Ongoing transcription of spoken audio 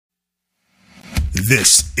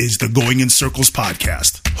This is the Going in Circles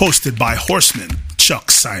podcast, hosted by horseman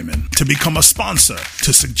Chuck Simon. To become a sponsor,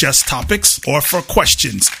 to suggest topics, or for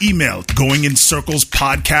questions, email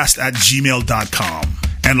goingincirclespodcast@gmail.com.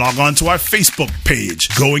 And log on to our Facebook page,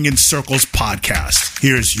 Going in Circles Podcast.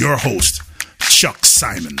 Here's your host, Chuck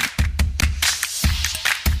Simon.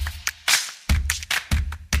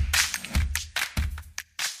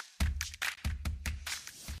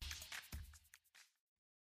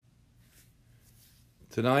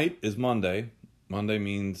 Tonight is Monday. Monday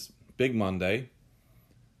means Big Monday.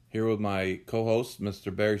 Here with my co-host,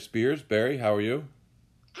 Mr. Barry Spears. Barry, how are you?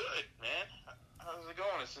 Good, man. How's it going?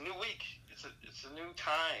 It's a new week. It's a new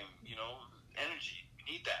time. You know, energy. We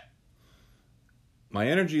need that. My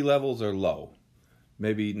energy levels are low.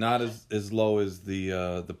 Maybe not as low as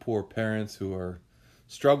the poor parents who are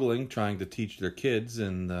struggling trying to teach their kids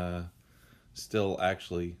and still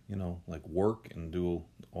actually, like work and do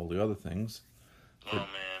all the other things. Oh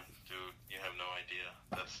man, dude, you have no idea.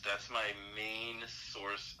 That's my main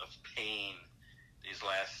source of pain these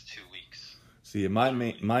last 2 weeks. See, my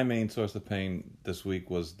main source of pain this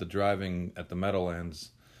week was the driving at the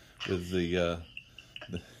Meadowlands with the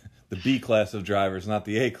B class of drivers, not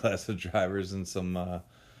the A class of drivers, and some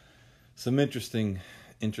interesting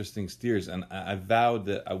steers. And I vowed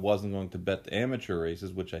that I wasn't going to bet the amateur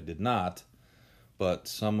races, which I did not, but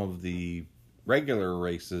some of the regular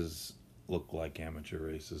races look like amateur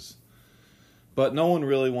races. But no one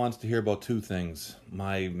really wants to hear about two things: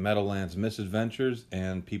 my Meadowlands misadventures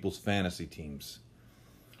and people's fantasy teams.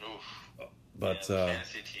 Oof. But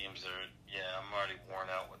fantasy teams are, I'm already worn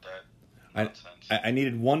out with that nonsense. I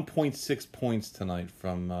needed 1.6 points tonight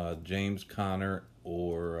from James Conner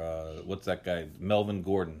or what's that guy? Melvin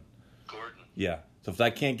Gordon. Yeah. So if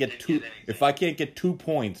I can't get 2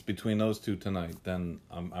 points between those two tonight, then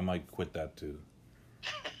I might quit that too.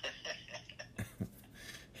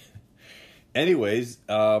 Anyways,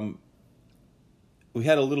 we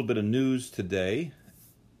had a little bit of news today,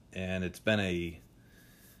 and it's been a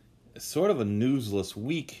sort of a newsless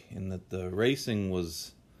week in that the racing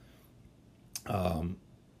was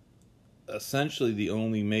essentially the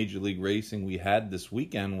only Major League Racing we had this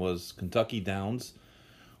weekend was Kentucky Downs,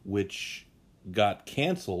 which got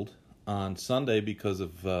canceled on Sunday because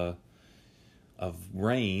of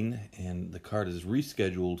rain, and the card is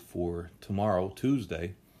rescheduled for tomorrow,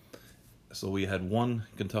 Tuesday. So we had one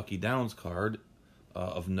Kentucky Downs card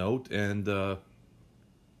of note, and the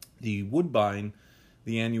Woodbine,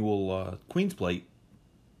 the annual Queen's Plate,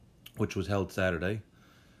 which was held Saturday,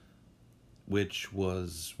 which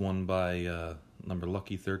was won by number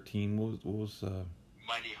Lucky 13. What was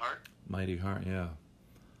Mighty Heart? Mighty Heart, yeah.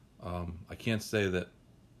 I can't say that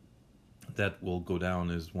will go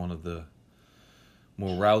down as one of the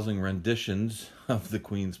more rousing renditions of the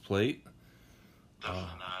Queen's Plate.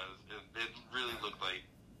 Definitely not. It really looked like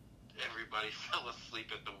everybody fell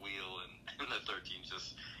asleep at the wheel, and the 13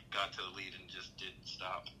 just got to the lead and just didn't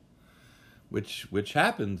stop. Which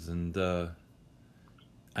happens, and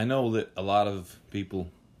I know that a lot of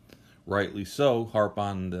people, rightly so, harp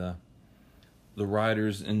on the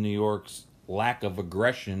riders in New York's lack of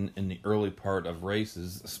aggression in the early part of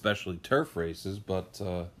races, especially turf races, but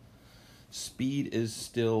speed is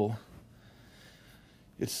still...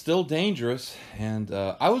 It's still dangerous, and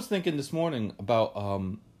I was thinking this morning about,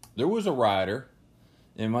 there was a rider,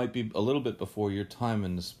 it might be a little bit before your time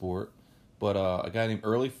in the sport, but a guy named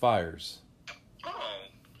Early Fires. Oh,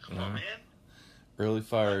 come on, man. Early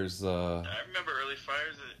Fires. I remember Early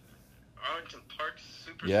Fires at Arlington Park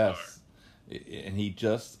Superstar. Yes, and he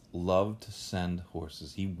just loved to send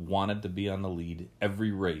horses. He wanted to be on the lead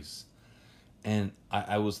every race, and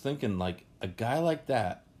I was thinking, like, a guy like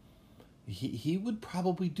that, he would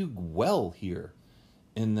probably do well here,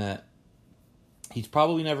 in that he's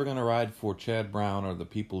probably never going to ride for Chad Brown or the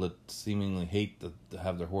people that seemingly hate to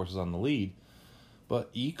have their horses on the lead, but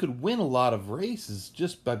you could win a lot of races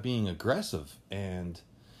just by being aggressive and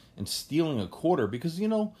stealing a quarter, because,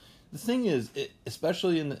 the thing is,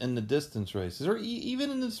 especially in the distance races, or even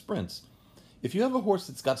in the sprints, if you have a horse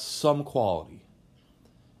that's got some quality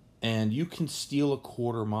and you can steal a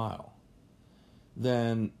quarter mile,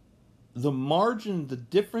 then the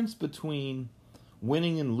difference between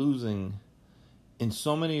winning and losing in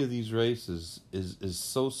so many of these races is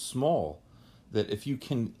so small that if you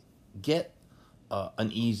can get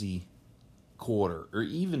an easy quarter, or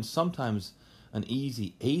even sometimes an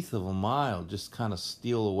easy eighth of a mile, just kind of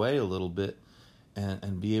steal away a little bit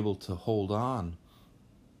and be able to hold on.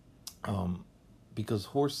 Because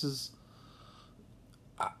horses,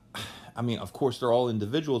 I mean, of course, they're all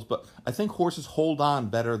individuals, but I think horses hold on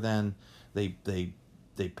better than they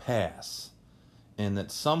pass. and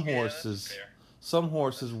that some Yeah, horses, that's fair. some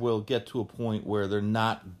horses will get to a point where they're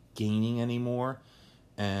not gaining anymore,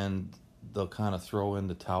 and they'll kind of throw in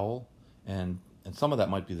the towel, and some of that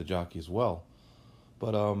might be the jockey as well,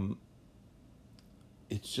 but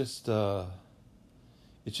it's just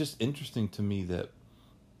interesting to me that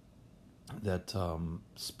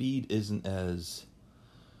speed isn't as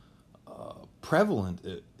prevalent,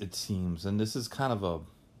 it seems, and this is kind of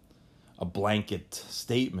a blanket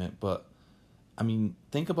statement, but I mean,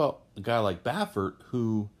 think about a guy like Baffert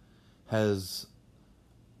who has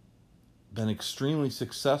been extremely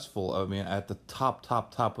successful. I mean, at the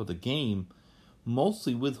top of the game,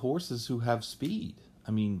 mostly with horses who have speed.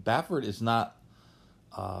 I mean, Baffert is not.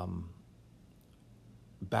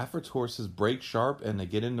 Baffert's horses break sharp and they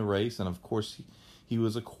get in the race, and of course he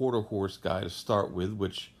was a quarter horse guy to start with,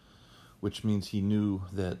 which means he knew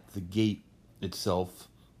that the gait itself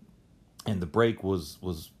and the break was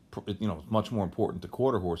much more important to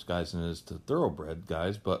quarter horse guys than it is to thoroughbred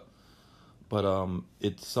guys, but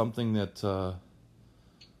it's something that to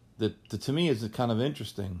me is kind of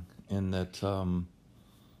interesting in that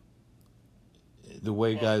the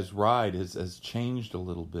way guys ride has changed a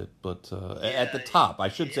little bit, but at the top, I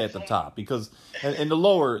should say at the top, because in the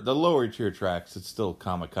lower tier tracks, it's still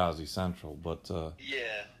kamikaze central, but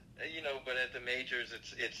yeah, but at the majors,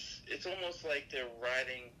 it's almost like they're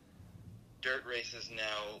riding dirt races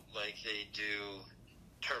now like they do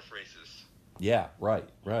turf races. Yeah, right.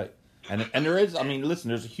 And there is, I mean, listen,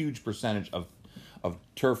 there's a huge percentage of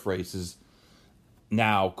turf races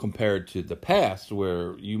now compared to the past,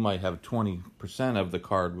 where you might have 20% of the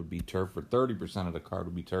card would be turf or 30% of the card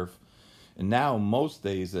would be turf. And now most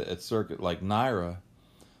days at circuit like NYRA,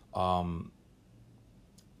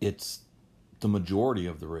 it's the majority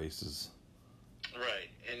of the races. Right.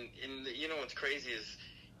 And what's crazy is,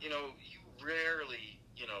 you rarely,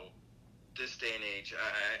 this day and age,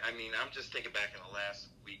 I mean, I'm just thinking back in the last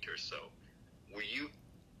week or so, where you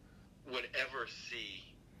would ever see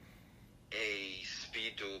a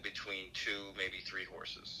speed duel between two, maybe three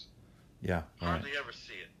horses. Yeah. Right. Hardly ever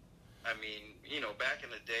see it. I mean, back in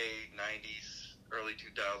the day, 90s, early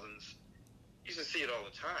 2000s, you used to see it all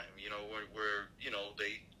the time, where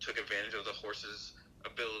they took advantage of the horse's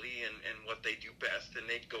ability and what they do best, and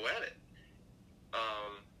they'd go at it.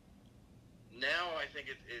 Now I think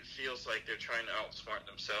it feels like they're trying to outsmart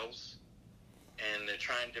themselves, and they're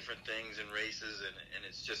trying different things in races, and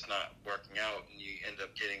it's just not working out, and you end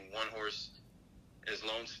up getting one horse as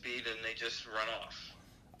lone speed, and they just run off.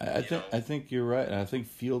 I think you're right, and I think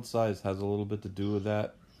field size has a little bit to do with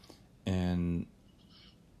that. And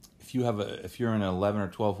if you're in an 11 or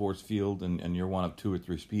 12 horse field and you're one of 2 or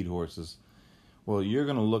 3 speed horses, well, you're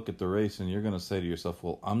going to look at the race and you're going to say to yourself,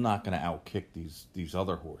 well, I'm not going to outkick these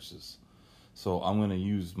other horses, so I'm going to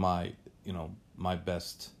use my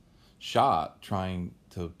best shot trying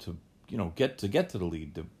to get to the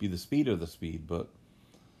lead, to be the speed of the speed. But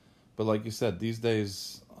like you said, these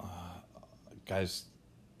days guys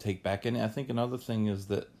take back. And I think another thing is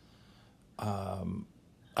that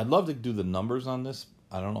I'd love to do the numbers on this.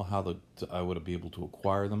 I don't know how I would be able to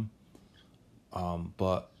acquire them,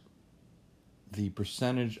 but the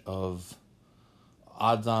percentage of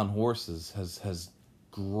odds-on horses has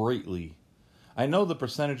greatly. I know the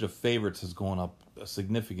percentage of favorites has gone up a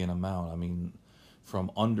significant amount. I mean, from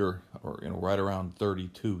under or right around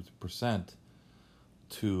 32%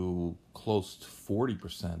 to close to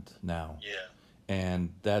 40% now. Yeah.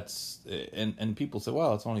 And that's and people say,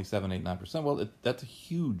 well, it's only 7, 8, 9%. Well, that's a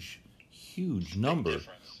huge number,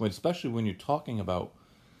 especially when you're talking about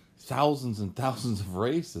thousands and thousands of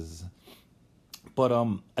races. But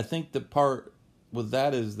I think the part with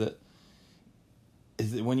that is that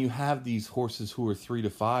when you have these horses who are 3 to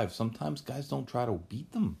 5, sometimes guys don't try to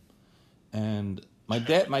beat them. And my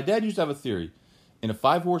dad used to have a theory: in a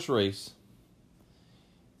 5-horse race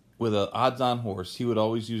with an odds-on horse, he would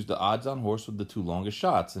always use the odds-on horse with the 2 longest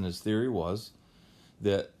shots. And his theory was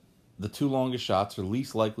that the 2 longest shots are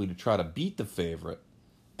least likely to try to beat the favorite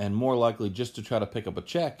and more likely just to try to pick up a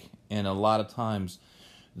check. And a lot of times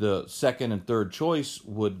the second and third choice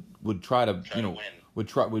would try to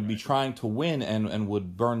would be trying to win and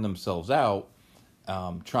would burn themselves out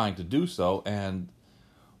trying to do so. And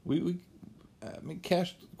we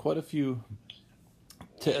cashed quite a few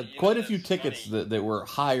tickets that were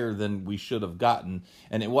higher than we should have gotten,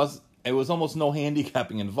 and it was almost no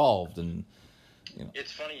handicapping involved. And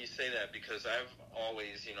it's funny you say that, because I've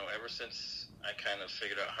always, ever since I kind of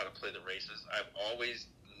figured out how to play the races, I've always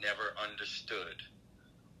never understood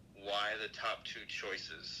why the top 2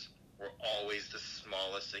 choices were always the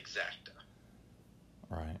smallest exacta.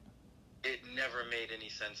 Right. It never made any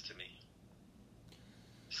sense to me.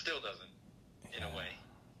 Still doesn't, in a way.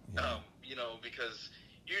 Yeah. Because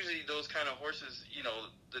usually those kind of horses,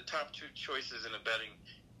 the top two choices in a betting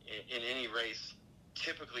in any race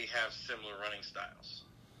typically have similar running styles.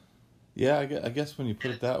 Yeah, I guess when you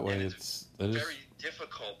put it that way, it it's is very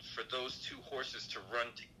difficult for those two horses to run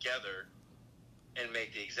together and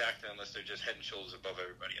make the exacta unless they're just head and shoulders above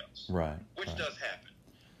everybody else. right. Which right. does happen,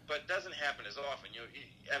 but doesn't happen as often.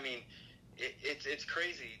 It's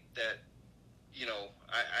crazy that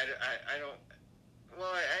I don't.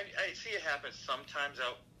 Well, I see it happen sometimes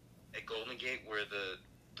out at Golden Gate where the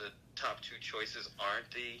top two choices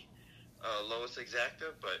aren't the lowest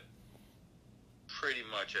exacta, but pretty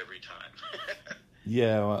much every time.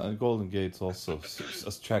 Yeah, well, Golden Gate's also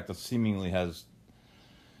a track that seemingly has.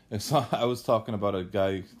 I was talking about a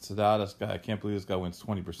guy, Sedatus guy. I can't believe this guy wins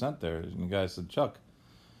 20% there. And the guy said, Chuck,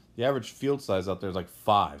 the average field size out there is like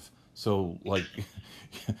 5. So like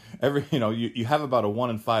you have about a 1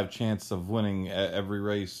 in 5 chance of winning every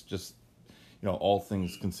race. Just all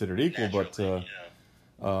things considered equal. Naturally,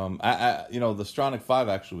 The Stronach 5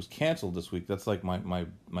 actually was canceled this week. That's like my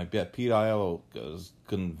bet. Pete Aiello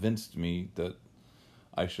convinced me that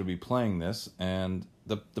I should be playing this, and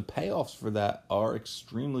the payoffs for that are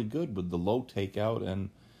extremely good with the low takeout and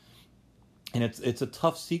it's a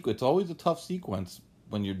tough sequence. It's always a tough sequence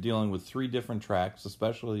when you're dealing with 3 different tracks,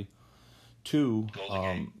 especially 2.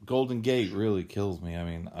 Golden Gate really kills me. I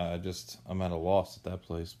mean, I'm at a loss at that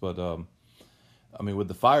place. But with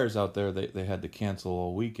the fires out there, they had to cancel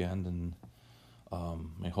all weekend, and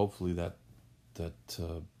hopefully that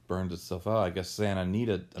burned itself out. I guess Santa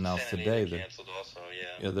Anita announced today that canceled also.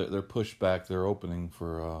 they're pushed back their opening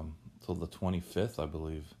for till the 25th, I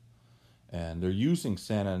believe, and they're using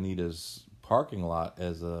Santa Anita's parking lot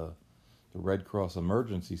as the Red Cross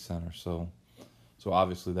Emergency Center. So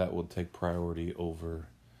obviously that would take priority over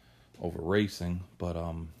racing, but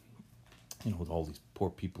with all these poor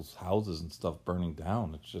people's houses and stuff burning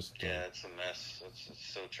down, it's just it's a mess.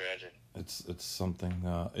 It's so tragic. It's something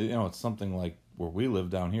it's something like where we live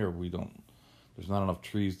down here. There's not enough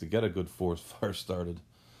trees to get a good forest fire started.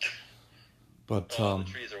 But the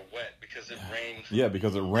trees are wet because it rains. Yeah,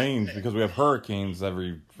 because it rains. Because we have hurricanes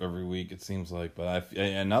every week, it seems like. But I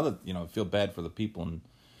feel bad for the people in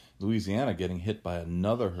Louisiana getting hit by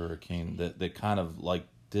another hurricane that kind of like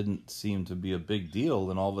didn't seem to be a big deal,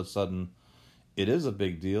 and all of a sudden it is a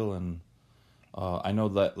big deal. And I know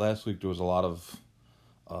that last week there was a lot of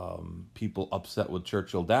people upset with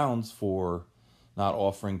Churchill Downs for not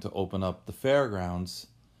offering to open up the fairgrounds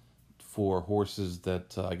for horses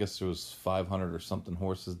that I guess there was 500 or something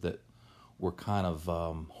horses that were kind of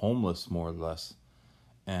homeless, more or less.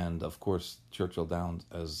 And of course Churchill Downs,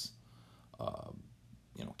 as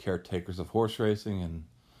caretakers of horse racing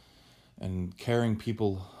and caring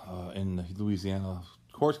people in the Louisiana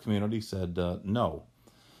horse community, said no.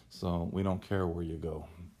 So we don't care where you go.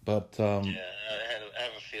 But I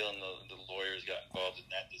have a feeling the lawyers got involved in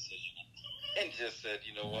that decision and just said,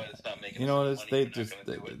 you know what, it's not making money.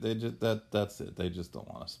 That's it. They just don't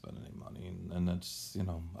want to spend any money, and it's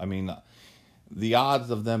the odds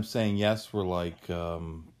of them saying yes were like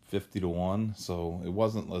 50-1. So it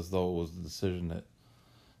wasn't as though it was the decision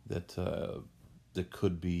that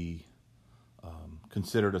could be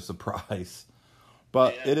considered a surprise.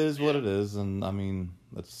 But it is what it is, and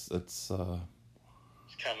it's kind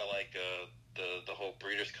of like the whole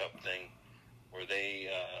Breeders' Cup thing, where they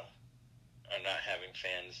are not having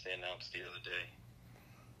fans. They announced the other day.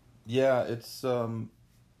 Yeah, it's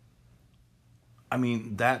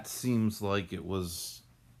that seems like it was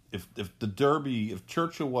if the Derby, if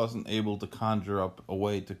Churchill wasn't able to conjure up a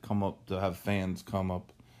way to come up to have fans come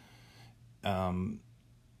up,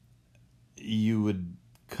 you would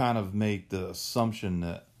kind of make the assumption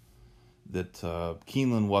that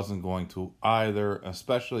Keeneland wasn't going to either,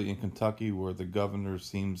 especially in Kentucky, where the governor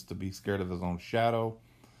seems to be scared of his own shadow,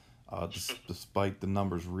 despite the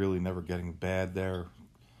numbers really never getting bad there.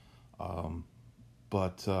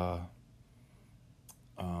 But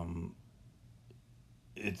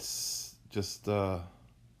it's just a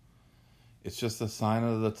sign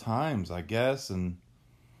of the times, I guess, and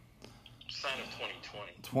sign of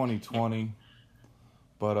 2020. 2020.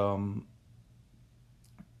 But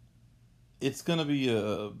it's going to be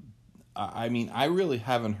I really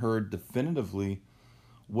haven't heard definitively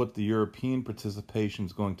what the European participation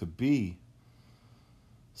is going to be.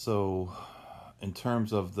 So in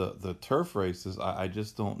terms of the turf races, I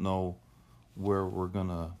just don't know where we're going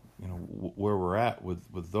to, where we're at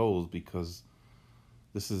with those, because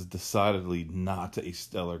this is decidedly not a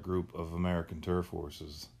stellar group of American turf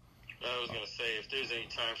horses. I was going to say, if there's any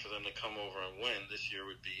time for them to come over and win, this year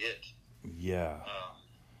would be it. Yeah.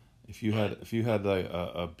 If you had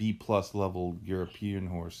a B plus level European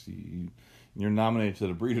horse, you're nominated to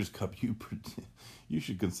the Breeders' Cup. You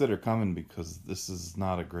should consider coming, because this is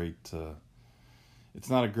not a great. It's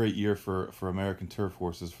not a great year for American turf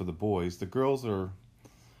horses for the boys. The girls are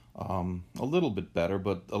a little bit better,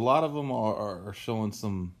 but a lot of them are showing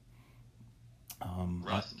some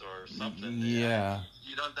rust or something. Yeah.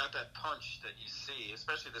 You don't have that punch that you see,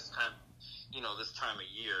 especially this time. This time of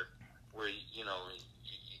year, where you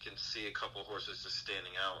can see a couple horses just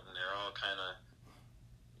standing out, and they're all kind of,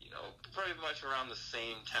 pretty much around the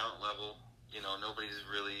same talent level. Nobody's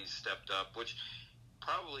really stepped up, which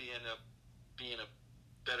probably end up being a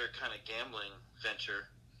better kind of gambling venture.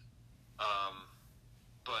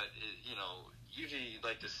 But usually you'd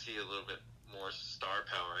like to see a little bit more star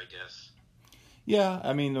power, I guess. Yeah,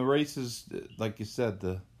 I mean, the races, like you said,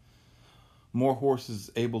 the more horses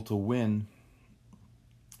able to win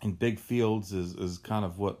in big fields is kind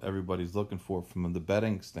of what everybody's looking for from the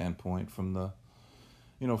betting standpoint. From the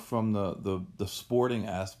from the sporting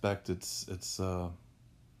aspect, it's the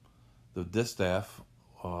distaff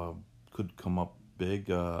could come up big.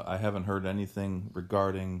 I haven't heard anything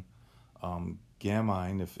regarding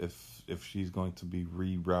Gamine, if she's going to be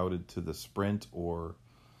rerouted to the sprint or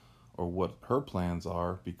what her plans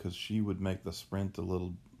are, because she would make the sprint a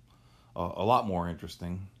lot more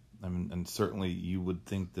interesting. I mean, and certainly you would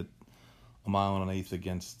think that a mile and an eighth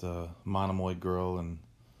against Monomoy Girl and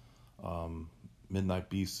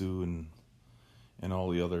Midnight Bisou and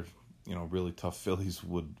all the other really tough fillies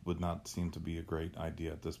would not seem to be a great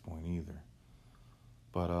idea at this point either.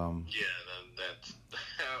 But that's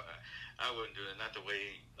I wouldn't do it. Not the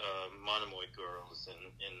way Monomoy Girl is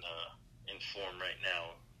in form right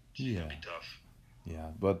now. She's gonna be tough.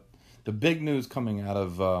 Yeah, but the big news coming out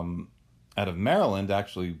of Maryland,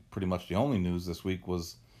 actually pretty much the only news this week,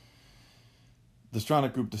 was the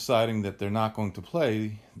Stronach Group deciding that they're not going to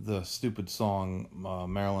play the stupid song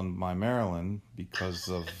Maryland, My Maryland, because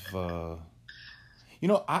of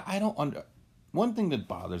I don't one thing that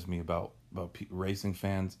bothers me about racing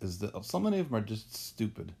fans is that so many of them are just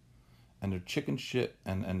stupid, and they're chicken shit,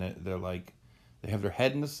 and they're like, they have their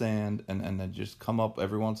head in the sand, and they just come up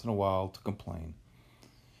every once in a while to complain.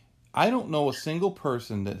 I don't know a single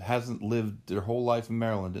person that hasn't lived their whole life in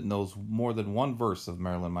Maryland that knows more than one verse of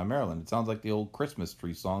Maryland, My Maryland. It sounds like the old Christmas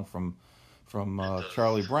tree song from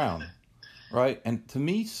Charlie Brown, right? And to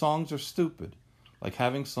me, songs are stupid. Like,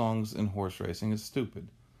 having songs in horse racing is stupid,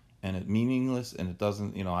 and it's meaningless, and it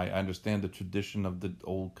doesn't, I understand the tradition of the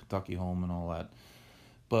old Kentucky home and all that.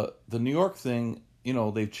 But the New York thing,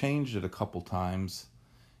 they've changed it a couple times,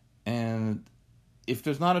 and if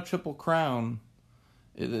there's not a Triple Crown,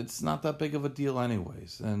 it's not that big of a deal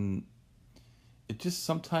anyways, and it just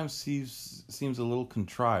sometimes seems a little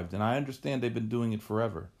contrived. And I understand they've been doing it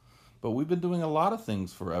forever, but we've been doing a lot of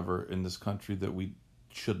things forever in this country that we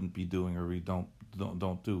shouldn't be doing, or we don't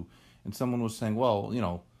do. And someone was saying,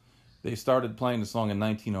 well, they started playing the song in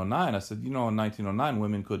 1909. I said, in 1909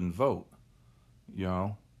 women couldn't vote,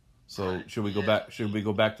 so should we go back? Should we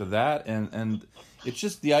go back to that? And it's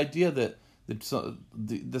just the idea that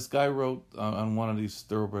this guy wrote on one of these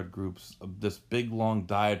thoroughbred groups this big long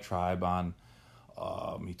diatribe on.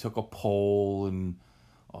 He took a poll, and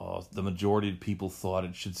the majority of people thought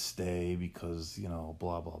it should stay because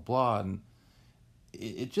blah blah blah, and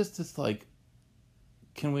it just is like,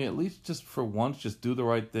 can we at least just for once just do the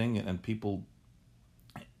right thing, and people,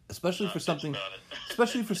 especially for something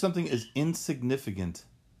as insignificant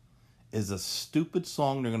is a stupid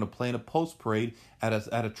song they're going to play in a post parade at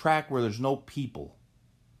a track where there's no people.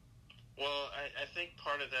 Well, I think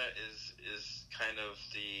part of that is kind of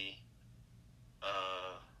the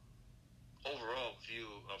overall view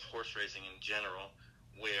of horse racing in general,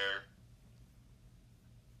 where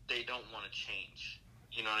they don't want to change.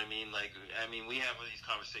 You know what I mean? We have these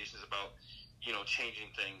conversations about,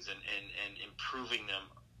 changing things and improving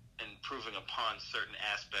them, and improving upon certain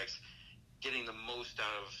aspects, getting the most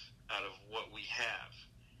out of what we have.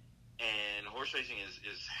 And horse racing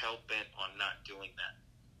is hell-bent on not doing that.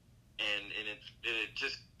 And it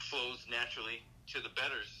just flows naturally to the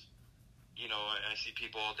bettors. I see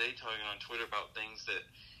people all day talking on Twitter about things that,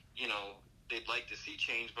 they'd like to see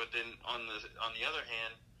change, but then on the other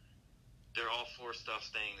hand, they're all for stuff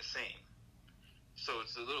staying the same. So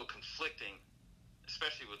it's a little conflicting,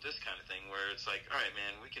 especially with this kind of thing, where it's like, all right,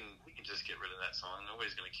 man, we can just get rid of that song.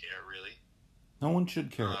 Nobody's going to care, really. No one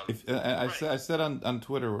should care. I said on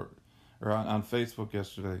Twitter or on Facebook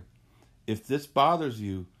yesterday, if this bothers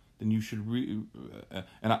you, then you should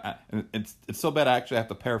and it's so bad I actually have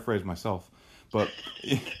to paraphrase myself. But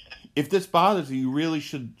if this bothers you, you really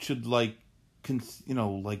should like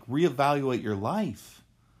like reevaluate your life.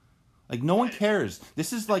 Like no one cares.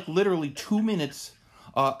 This is like literally 2 minutes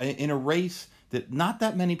in a race that not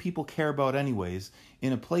that many people care about anyways,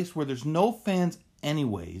 in a place where there's no fans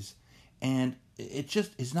anyways, and it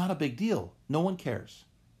just is not a big deal. No one cares.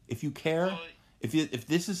 If you care, if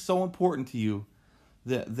this is so important to you,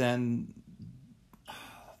 then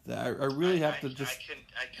I really have to just...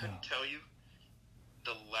 I couldn't tell you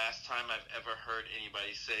the last time I've ever heard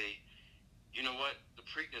anybody say, you know what, the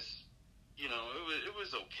Preakness, it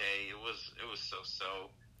was okay. It was so-so.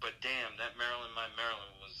 But damn, that Maryland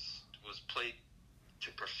was played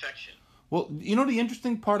to perfection. Well, the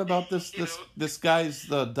interesting part about this guy's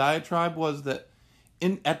diatribe was that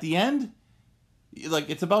at the end, like,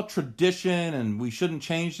 it's about tradition and we shouldn't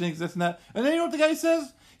change things, this and that. And then you know what the guy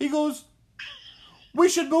says? He goes, we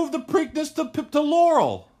should move the Preakness to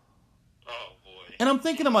Laurel. Oh, boy. And I'm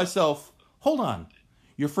thinking to myself, hold on.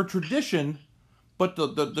 You're for tradition, but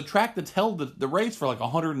the track that's held the race for like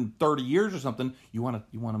 130 years or something, you want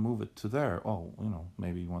to move it to there. Oh,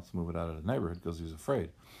 maybe he wants to move it out of the neighborhood because he's afraid.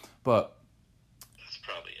 But that's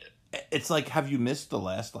probably it. It's like, have you missed the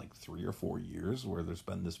last like 3 or 4 years where there's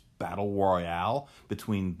been this battle royale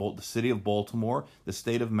between the city of Baltimore, the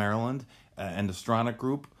state of Maryland, and the Stronach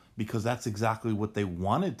Group? Because that's exactly what they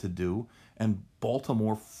wanted to do. And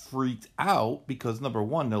Baltimore freaked out because, number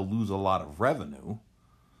one, they'll lose a lot of revenue.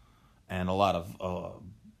 And a lot of,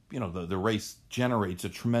 the race generates a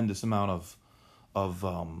tremendous amount of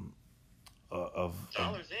dollars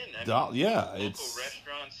in. Local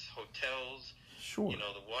restaurants, hotels, sure. The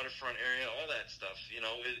waterfront area, all that stuff.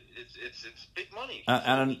 It's big money.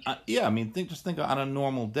 Just think on a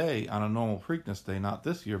normal day, on a normal Preakness day, not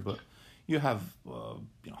this year, but you have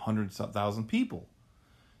hundreds of thousand people,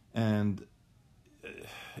 and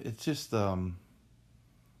it's just not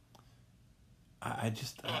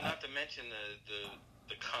to mention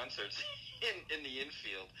the concerts in the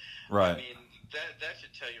infield. Right. I mean, that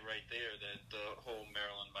should tell you right there that the whole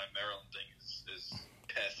Maryland by Maryland thing is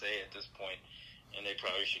passé at this point, and they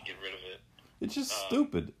probably should get rid of it. It's just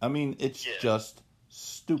stupid. I mean, it's just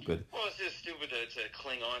stupid. Well, it's just stupid to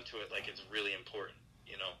cling on to it like it's really important,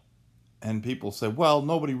 And people say, well,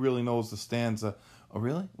 nobody really knows the stanza. Oh,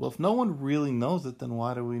 really? Well, if no one really knows it, then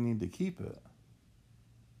why do we need to keep it?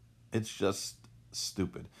 It's just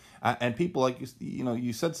stupid. And people, like,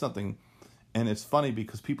 you said something, and it's funny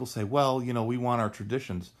because people say, well, we want our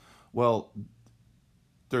traditions. Well,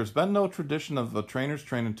 there's been no tradition of trainers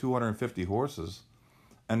training 250 horses,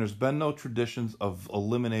 and there's been no traditions of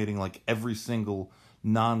eliminating, like, every single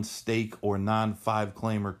non-stake or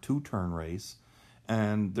non-5-claimer 2-turn race.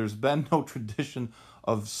 And there's been no tradition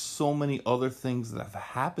of so many other things that have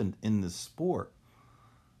happened in this sport.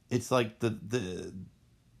 It's like the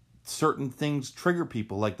certain things trigger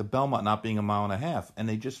people, like the Belmont not being a mile and a half, and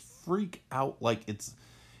they just freak out like it's,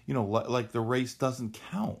 like the race doesn't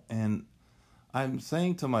count. And I'm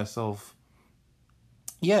saying to myself,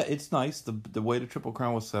 yeah, it's nice the way the Triple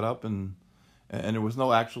Crown was set up, and there was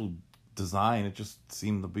no actual design. It just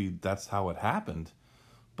seemed to be that's how it happened.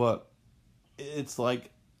 But it's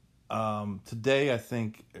like today, I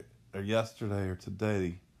think, or yesterday or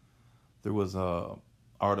today, there was a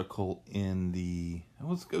article in it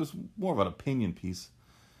was more of an opinion piece,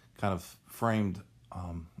 kind of framed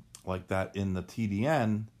like that in the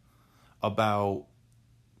TDN, about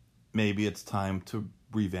maybe it's time to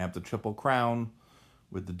revamp the Triple Crown,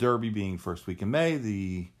 with the Derby being first week in May,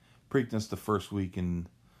 the Preakness the first week in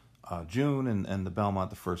June, and the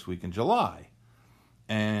Belmont the first week in July.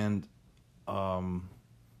 And of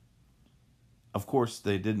course,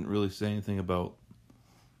 they didn't really say anything about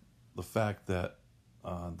the fact that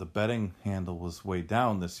the betting handle was way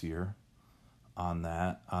down this year on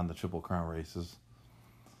the Triple Crown races.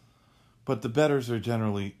 But the bettors are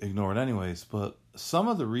generally ignored anyways. But some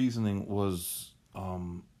of the reasoning was,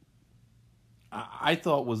 I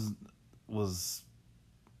thought was,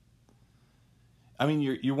 I mean,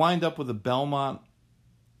 you wind up with a Belmont,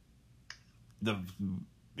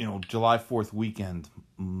 July 4th weekend,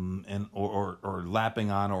 and or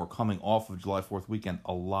lapping on or coming off of July 4th weekend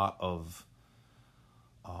a lot of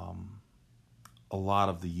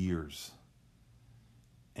the years,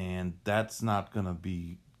 and that's not going to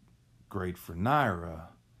be great for NYRA.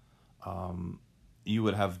 You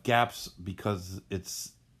would have gaps because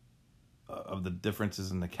it's of the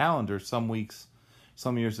differences in the calendar. Some years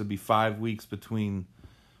it'd be 5 weeks between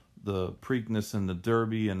the Preakness and the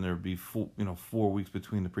Derby, and there'd be 4 weeks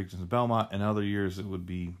between the Preakness and Belmont, and other years it would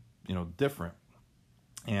be different.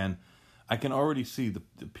 And I can already see the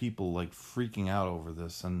people like freaking out over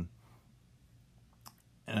this,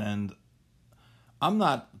 and I'm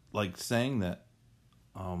not like saying that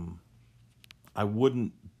I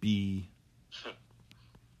wouldn't be.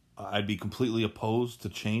 I'd be completely opposed to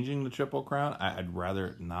changing the Triple Crown. I'd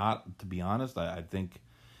rather not, to be honest. I think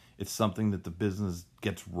it's something that the business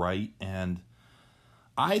gets right, and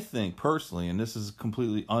I think personally, and this is a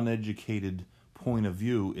completely uneducated point of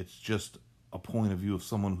view, it's just a point of view of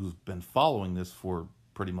someone who's been following this for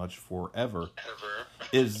pretty much forever,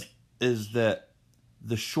 is that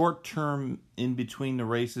the short term in between the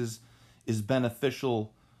races is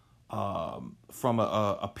beneficial from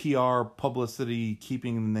a PR publicity,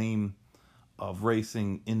 keeping the name of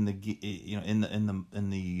racing in the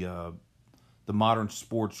the modern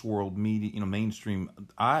sports world media, mainstream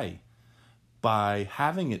eye, by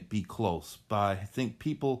having it be close. By, I think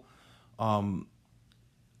people, when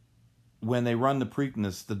they run the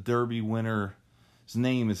Preakness, the Derby winner's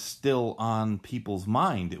name is still on people's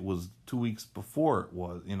mind. It was 2 weeks before it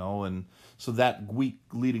was, and so that week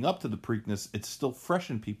leading up to the Preakness, it's still fresh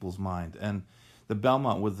in people's mind. And the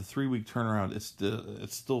Belmont with the 3 week turnaround,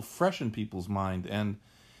 it's still fresh in people's mind. And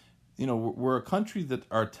we're a country that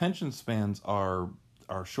our attention spans are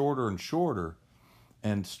shorter and shorter,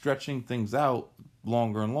 and stretching things out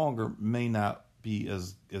longer and longer may not be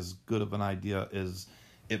as good of an idea as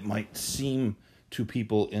it might seem to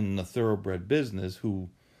people in the thoroughbred business, who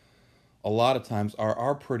a lot of times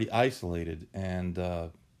are pretty isolated and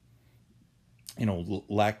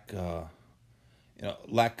lack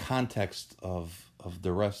context of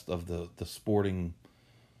the rest of the sporting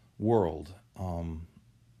world.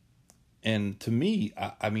 And to me,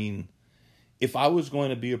 I mean, if I was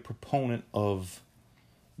going to be a proponent of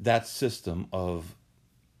that system of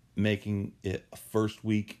making it a first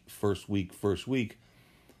week,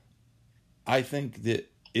 I think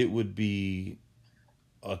that it would be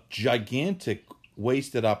a gigantic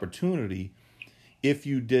wasted opportunity if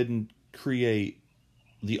you didn't create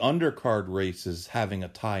the undercard races having a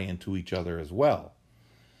tie into each other as well,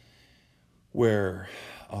 where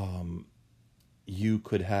you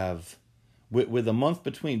could have with a month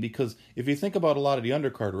between, because if you think about a lot of the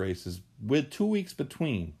undercard races, with 2 weeks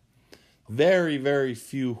between, very, very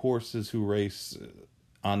few horses who race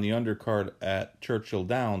on the undercard at Churchill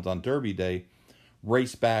Downs on Derby Day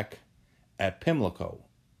race back at Pimlico,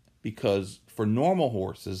 because for normal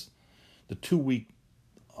horses, the 2 week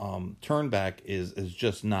turn back is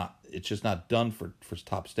just not done for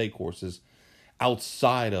top stake horses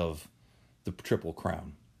outside of the Triple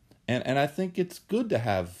Crown. And I think it's good to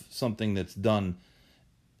have something that's done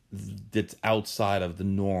that's outside of the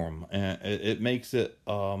norm, and it makes it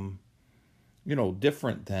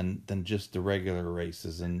different than just the regular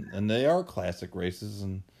races, and they are classic races.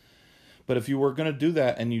 But if you were going to do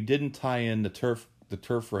that and you didn't tie in the turf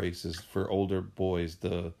races for older boys,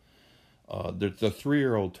 the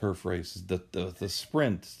 3-year-old turf races, the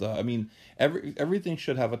sprints, everything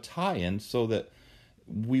should have a tie-in, so that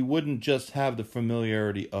we wouldn't just have the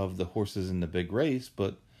familiarity of the horses in the big race,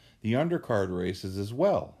 but the undercard races as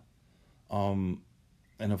well. And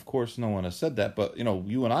of course, no one has said that, but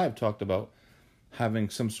you and I have talked about having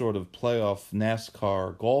some sort of playoff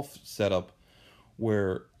NASCAR golf setup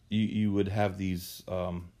where you would have these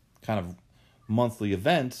kind of monthly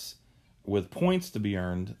events with points to be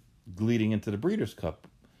earned leading into the Breeders' Cup,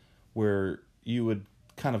 where you would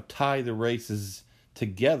kind of tie the races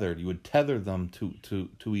together. You would tether them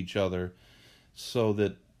to each other, so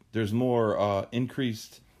that there's more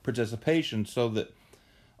increased participation, so that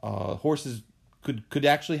horses could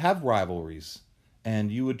actually have rivalries, and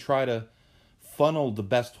you would try to funnel the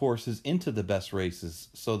best horses into the best races,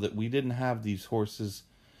 so that we didn't have these horses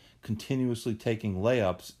continuously taking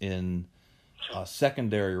layups in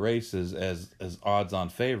secondary races as odds-on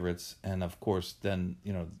favorites. And of course, then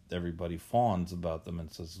everybody fawns about them and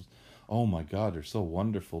says, "Oh my God, they're so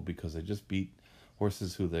wonderful because they just beat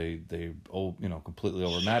horses who they completely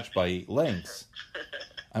overmatched by 8 lengths."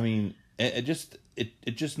 I mean, it just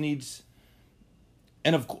needs.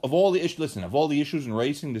 And of all the issues, listen, of all the issues in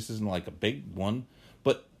racing, this isn't like a big one,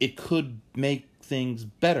 but it could make things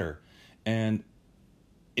better. And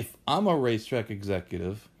if I'm a racetrack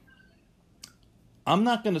executive, I'm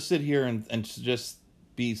not going to sit here and just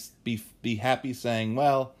be happy saying,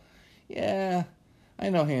 "Well, yeah, I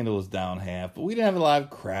know Handle was down half, but we didn't have a live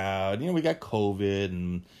crowd. We got COVID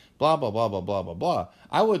and blah, blah, blah, blah, blah, blah, blah."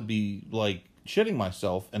 I would be like shitting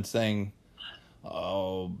myself and saying,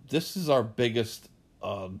 "Oh, this is our biggest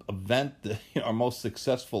event, our most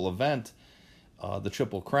successful event, the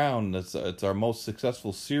Triple Crown. It's our most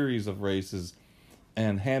successful series of races,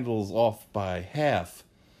 and Handle's off by half.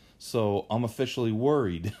 So I'm officially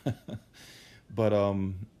worried." But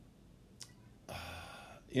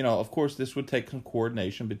of course, this would take some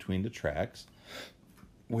coordination between the tracks,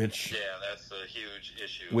 which that's a huge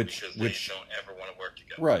issue because they don't ever want to work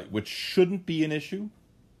together. Right, which shouldn't be an issue.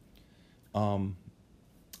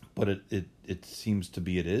 But it seems to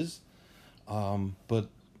be it is. But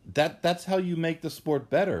that's how you make the sport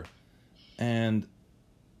better, and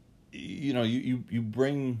you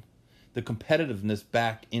bring the competitiveness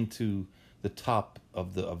back into the top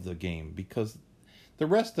of the game, because the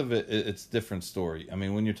rest of it's a different story. I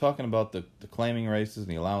mean, when you're talking about the claiming races and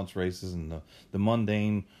the allowance races and the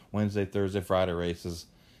mundane Wednesday, Thursday, Friday races,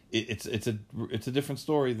 it's a different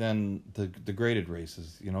story than the graded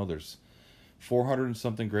races. There's 400 and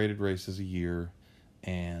something graded races a year,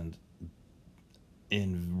 and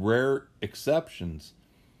in rare exceptions,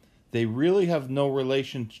 they really have no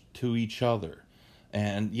relation to each other.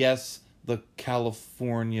 And yes, the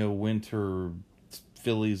California winter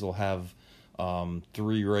fillies will have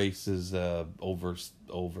 3 races over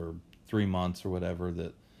 3 months or whatever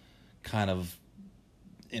that kind of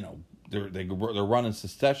they're running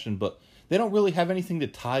succession, but they don't really have anything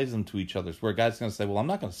that ties them to each other. Where a guy's going to say, well, I'm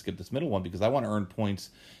not going to skip this middle one because I want to earn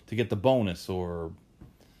points to get the bonus, or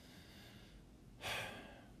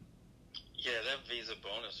that visa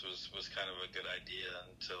bonus was kind of a good idea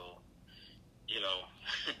until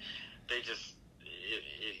they just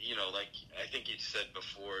like I think you said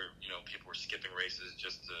before, people were skipping races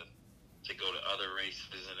just to go to other races,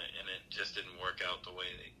 and it just didn't work out the way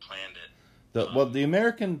they planned it. The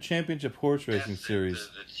American Championship Horse Racing Series.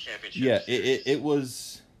 The championship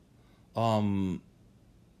series.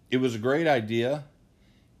 It was a great idea.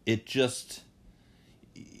 It just,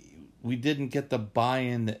 we didn't get the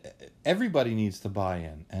buy-in. Everybody needs to buy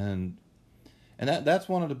in, and that's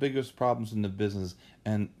one of the biggest problems in the business.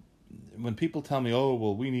 And when people tell me, "Oh,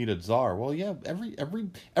 well, we need a czar," well, yeah,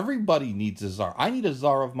 everybody needs a czar. I need a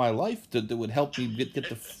czar of my life that would help me get the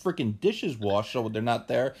freaking dishes washed so they're not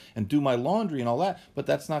there, and do my laundry and all that. But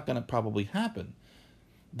that's not going to probably happen.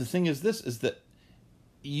 The thing is that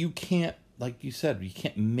you can't, like you said, you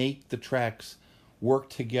can't make the tracks work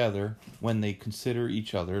together when they consider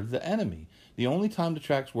each other the enemy. The only time the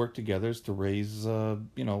tracks work together is to raise, the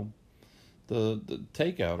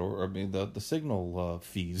takeout the signal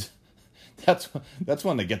fees. That's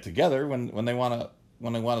when they get together, when they want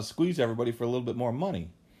to squeeze everybody for a little bit more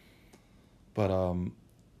money. But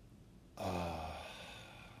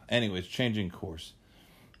anyways, changing course.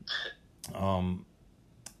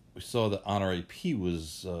 We saw that Honor AP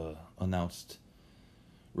was announced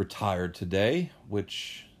retired today,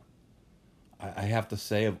 which I have to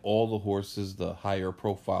say, of all the horses, the higher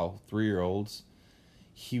profile 3-year-olds,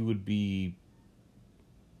 he would be,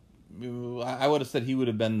 I would have said he would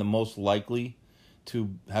have been the most likely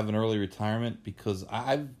to have an early retirement, because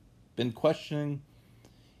I've been questioning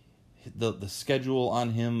the schedule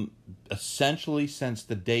on him essentially since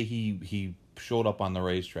the day he showed up on the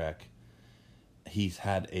racetrack. He's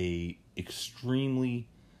had a extremely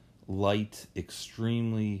light,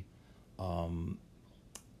 extremely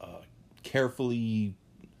carefully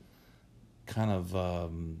kind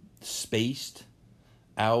of spaced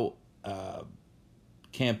out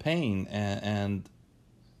campaign, and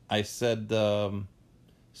I said,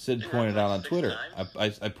 Sid pointed out on Twitter,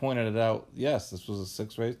 I pointed it out, yes, this was a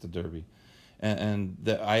 6th race to Derby, and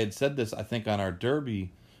I had said this, I think, on our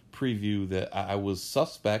Derby preview, that I was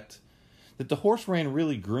suspect that the horse ran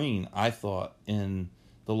really green, I thought, in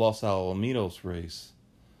the Los Alamitos race.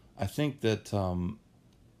 I think that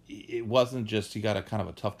it wasn't just he got a kind of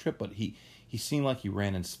a tough trip, but he seemed like he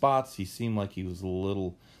ran in spots. He seemed like he was a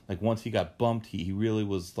little, like, once he got bumped, he really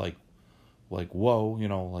was like whoa,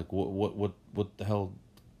 like what the hell,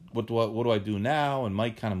 what do I do now? And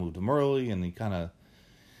Mike kind of moved him early, and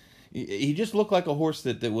he just looked like a horse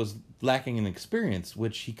that was lacking in experience,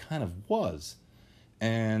 which he kind of was.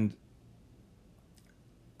 And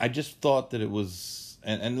I just thought that it was,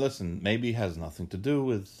 and listen, maybe it has nothing to do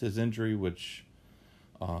with his injury, which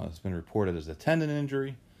has been reported as a tendon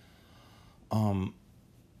injury. And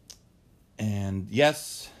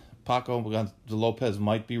yes, Paco Lopez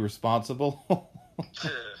might be responsible. I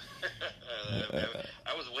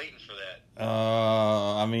was waiting for that.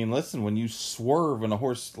 I mean, listen, when you swerve and a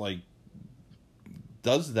horse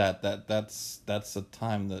does that's a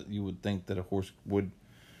time that you would think that a horse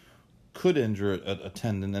could injure a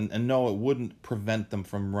tendon, and no, it wouldn't prevent them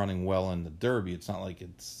from running well in the Derby. It's not like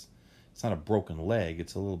it's not a broken leg.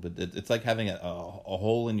 It's a little bit. It's like having a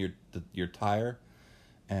hole in your tire,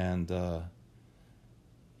 and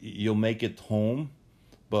you'll make it home,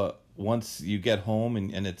 but once you get home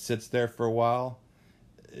and it sits there for a while,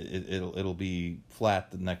 it'll be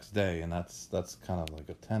flat the next day, and that's kind of like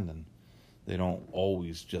a tendon. They don't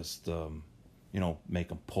always just make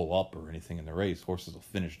them pull up or anything in the race. Horses will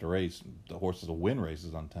finish the race. The horses will win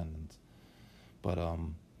races on tendons. But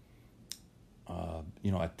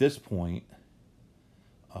at this point,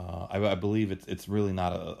 I believe it's really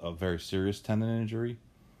not a very serious tendon injury.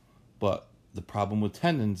 But the problem with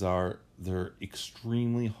tendons are they're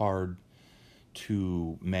extremely hard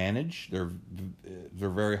to manage. They're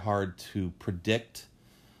very hard to predict.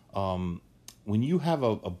 When you have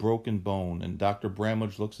a broken bone, and Dr.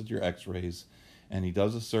 Bramlage looks at your X-rays, and he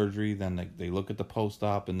does a surgery, then they look at the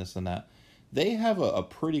post-op and this and that. They have a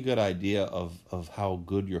pretty good idea of how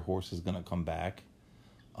good your horse is going to come back.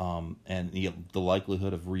 And the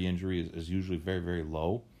likelihood of re-injury is usually very, very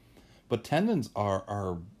low. But tendons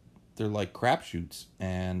they're like crapshoots.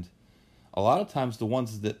 And a lot of times the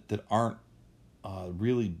ones that aren't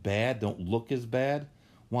really bad, don't look as bad,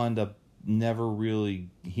 wind up never really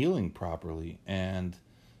healing properly. And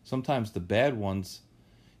sometimes the bad ones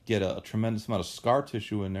get a tremendous amount of scar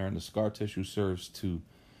tissue in there, and the scar tissue serves to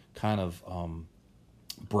kind of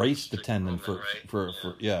brace the tendon for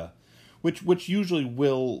which usually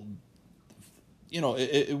will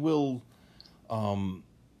it will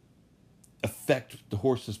affect the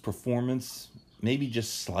horse's performance maybe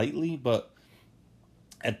just slightly. But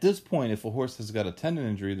at this point, if a horse has got a tendon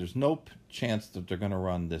injury, there's no chance that they're going to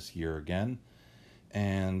run this year again.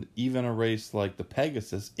 And even a race like the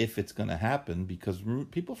Pegasus, if it's going to happen, because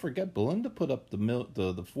people forget Belinda put up the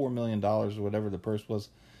 $4 million or whatever the purse was.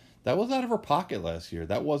 That was out of her pocket last year.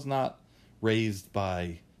 That was not raised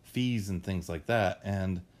by fees and things like that.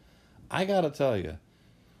 And I got to tell you,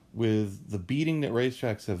 with the beating that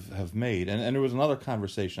racetracks have made, and there was another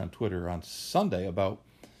conversation on Twitter on Sunday about,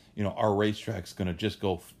 are racetracks going to just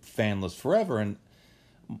go fanless forever? And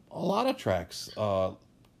a lot of tracks,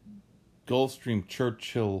 Gulfstream,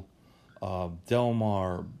 Churchill, Del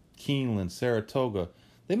Mar, Keeneland, Saratoga,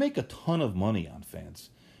 they make a ton of money on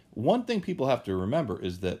fans. One thing people have to remember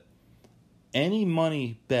is that any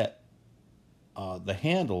money bet, the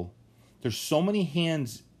handle, there's so many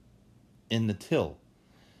hands in the till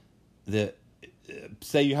that,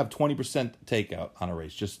 say you have 20% takeout on a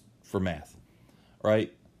race, just for math,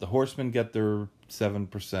 right? The horsemen get their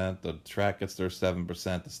 7%, the track gets their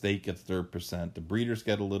 7%, the state gets their percent, the breeders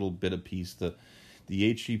get a little bit apiece, the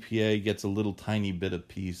HGPA gets a little tiny bit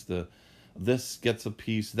apiece, this gets a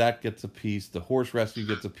piece, that gets a piece, the horse rescue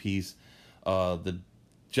gets a piece, the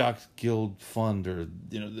Jocks Guild Fund, or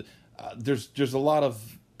there's a lot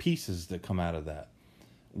of pieces that come out of that.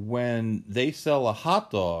 When they sell a hot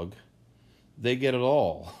dog, they get it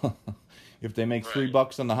all. If they make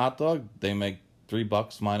 $3 on the hot dog, they make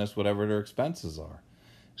 $3 minus whatever their expenses are.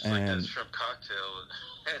 It's like that shrimp cocktail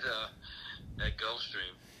at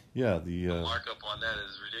Gulfstream. Yeah, the markup on that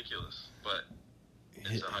is ridiculous, but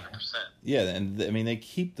it's 100%. Yeah, and they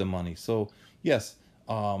keep the money. So yes,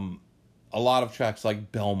 a lot of tracks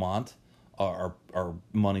like Belmont are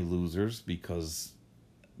money losers because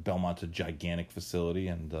Belmont's a gigantic facility,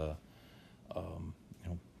 and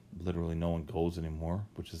literally no one goes anymore,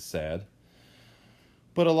 which is sad.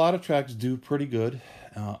 But a lot of tracks do pretty good,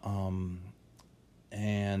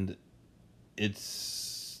 and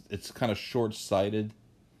it's kind of short-sighted.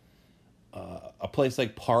 A place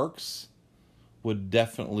like Parks would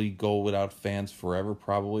definitely go without fans forever,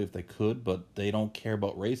 probably, if they could, but they don't care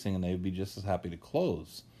about racing, and they'd be just as happy to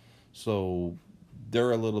close. So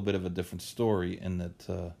they're a little bit of a different story in that,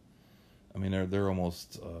 they're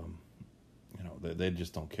almost, they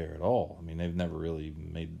just don't care at all.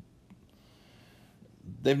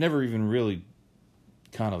 They've never even really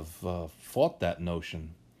kind of fought that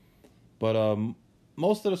notion. But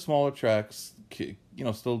most of the smaller tracks,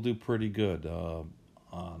 still do pretty good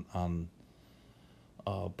on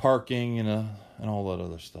parking and all that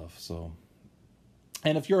other stuff. So,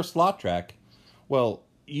 and if you're a slot track, well,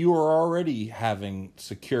 you are already having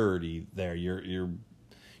security there.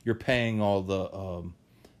 You're paying all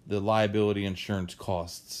the liability insurance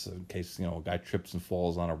costs in case a guy trips and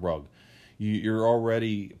falls on a rug. You're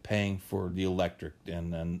already paying for the electric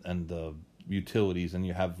and the utilities, and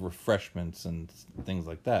you have refreshments and things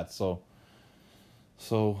like that. So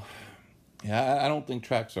yeah, I don't think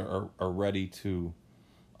tracks are ready to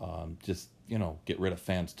just get rid of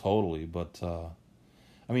fans totally. But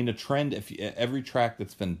the trend, if every track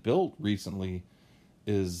that's been built recently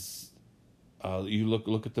is you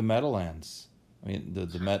look at the Meadowlands.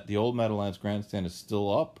 The old Meadowlands grandstand is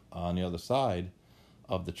still up on the other side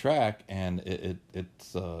of the track, and it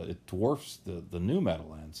dwarfs the new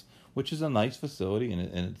Meadowlands, which is a nice facility,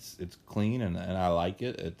 and it's clean, and I like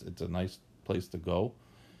it. It's a nice place to go.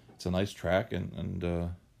 It's a nice track, and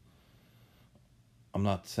I'm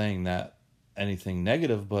not saying that anything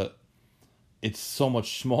negative, but it's so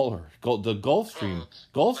much smaller. The Gulfstream.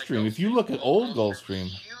 If you look at old Gulfstream,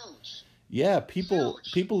 huge. yeah, people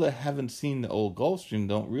that haven't seen the old Gulfstream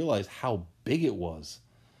don't realize how big it was,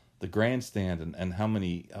 the grandstand, and how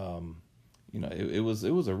many. It was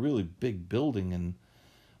a really big building, and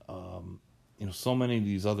so many of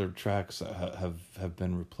these other tracks have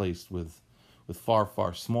been replaced with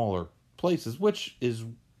far smaller places, which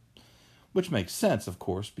makes sense, of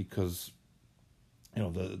course, because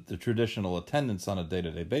the traditional attendance on a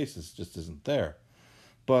day-to-day basis just isn't there.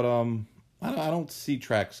 But I don't see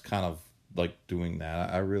tracks kind of like doing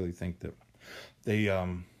that. I really think that they at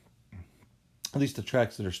least the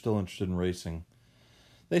tracks that are still interested in racing,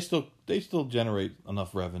 they still generate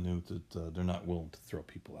enough revenue that they're not willing to throw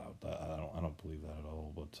people out. I don't believe that at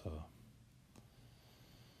all.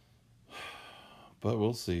 But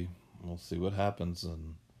we'll see. We'll see what happens.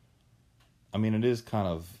 And I mean, it is kind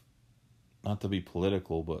of, not to be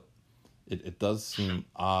political, but it does seem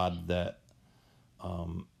odd that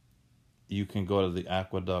you can go to the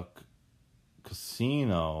Aqueduct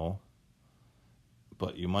Casino,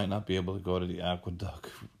 but you might not be able to go to the Aqueduct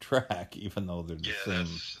track, even though they're the same.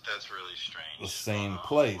 That's really strange. The same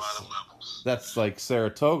place. A lot of levels. That's like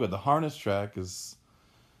Saratoga. The harness track is.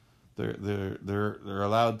 They're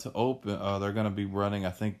allowed to open. They're going to be running.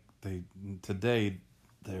 I think today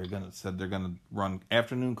they're going to run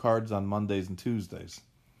afternoon cards on Mondays and Tuesdays,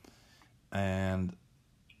 and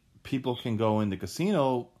people can go in the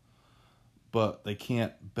casino, but they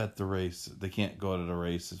can't bet the race. They can't go to the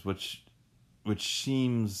races, which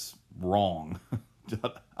seems wrong.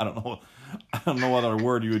 I don't know what other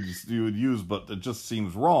word you would use, but it just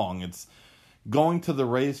seems wrong. It's going to the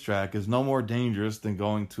racetrack is no more dangerous than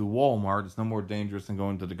going to Walmart. It's no more dangerous than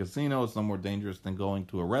going to the casino. It's no more dangerous than going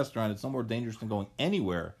to a restaurant. It's no more dangerous than going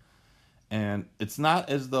anywhere. And it's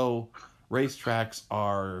not as though racetracks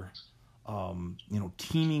are,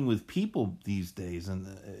 teeming with people these days. And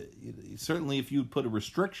certainly, if you put a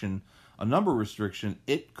number restriction,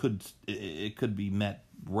 it could be met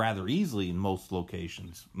rather easily in most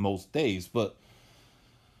locations, most days. But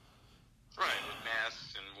right, with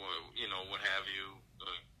masks and what have you,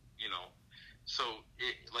 So,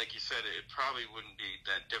 like you said, it probably wouldn't be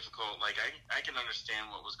that difficult. Like I can understand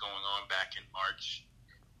what was going on back in March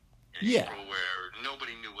and April, where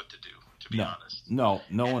nobody knew what to do. To be honest, no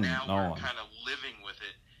one. Now we're kind of living with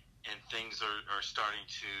it, and things are starting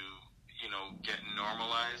to get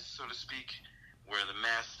normalized, so to speak, where the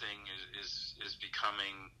mask thing is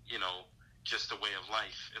becoming just a way of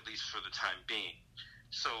life, at least for the time being.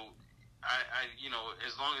 So I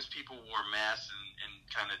as long as people wore masks and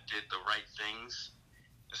kind of did the right things,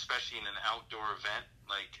 especially in an outdoor event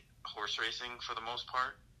like horse racing for the most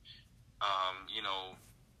part,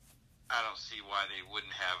 I don't see why they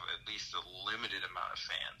wouldn't have at least a limited amount of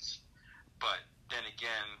fans. But then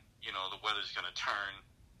again, the weather's going to turn.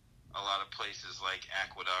 A lot of places like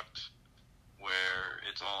Aqueduct, where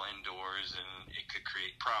it's all indoors and it could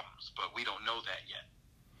create problems, but we don't know that yet.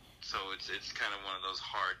 So it's kind of one of those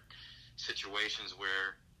hard situations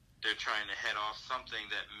where they're trying to head off something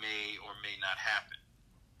that may or may not happen.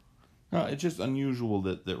 No, it's just unusual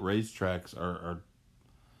that racetracks are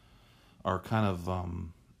kind of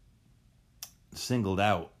singled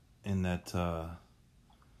out in that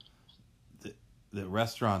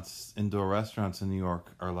that indoor restaurants in New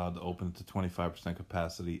York are allowed to open to 25%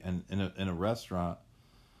 capacity, and in a restaurant,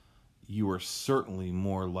 you are certainly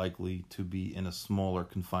more likely to be in a smaller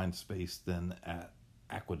confined space than at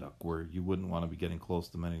Aqueduct, where you wouldn't want to be getting close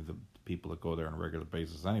to many of the people that go there on a regular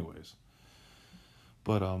basis anyways.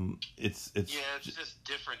 But it's just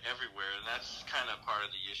different everywhere, and that's kind of part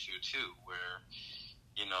of the issue too, where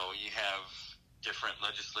you have different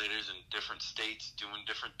legislators in different states doing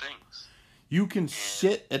different things. You can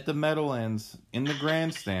sit at the Meadowlands in the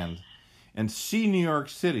grandstand and see New York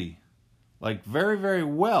City, like very, very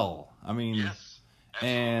well. I mean, yes,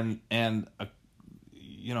 and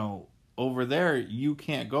over there you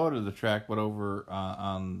can't go to the track, but over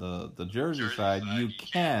on the Jersey side you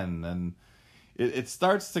can, and it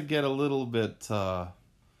starts to get a little bit. I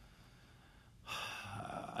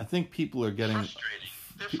think people are getting frustrated.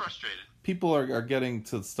 They're frustrated. People are getting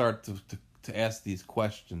to start to ask these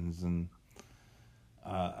questions, and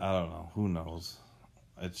I don't know. Who knows?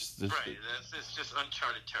 It's just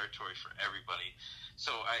uncharted territory for everybody.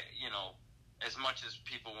 So as much as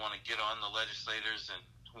people want to get on the legislators and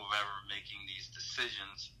whoever making these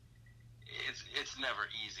decisions, it's never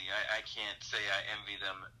easy. I can't say I envy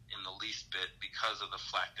them in the least bit because of the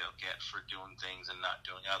flack they'll get for doing things and not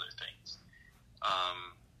doing other things.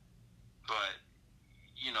 But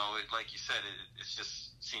like you said, it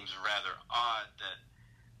just seems rather odd that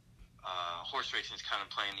horse racing is kind of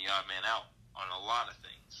playing the odd man out on a lot of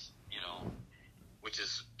things, which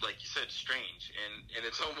is, like you said, strange. And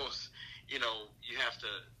it's almost, you have to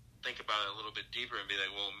think about it a little bit deeper and be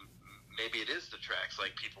like, well, maybe it is the tracks,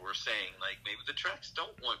 like people were saying. Like, maybe the tracks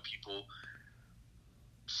don't want people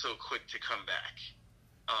so quick to come back.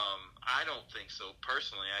 I don't think so,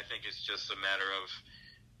 personally. I think it's just a matter of,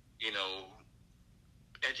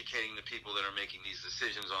 educating the people that are making these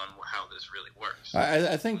decisions on how this really works.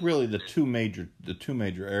 I think really the two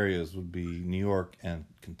major areas would be New York and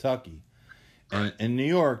Kentucky. And Right. in New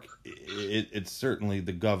York, it's certainly,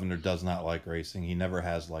 the governor does not like racing. He never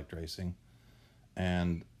has liked racing.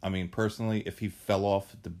 And I mean, personally, if he fell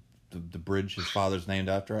off the bridge his father's named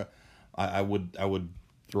after, I would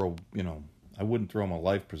throw, I wouldn't throw him a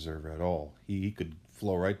life preserver at all. He could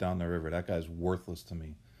flow right down the river. That guy's worthless to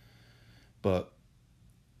me. But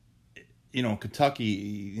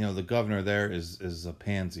Kentucky, the governor there is a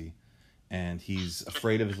pansy, and he's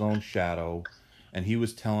afraid of his own shadow. And he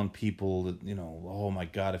was telling people that, oh my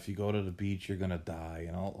God, if you go to the beach, you're going to die,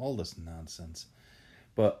 and all this nonsense.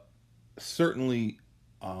 But certainly,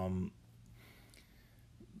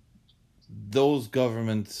 those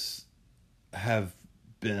governments have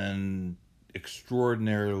been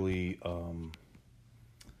extraordinarily,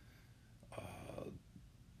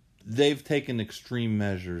 they've taken extreme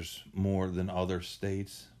measures more than other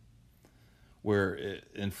states, where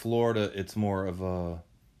in Florida, it's more of a,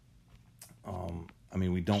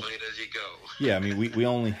 we don't. Play it as you go. Yeah, we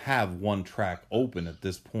only have one track open at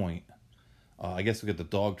this point. I guess we get the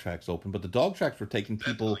dog tracks open, but the dog tracks were taking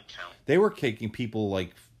people. They were taking people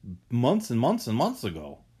like months and months and months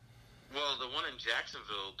ago. Well, the one in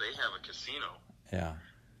Jacksonville, they have a casino. Yeah.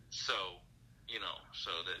 So,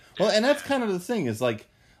 so that. Well, and that's kind of the thing, is like,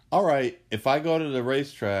 all right, if I go to the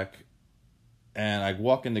racetrack and I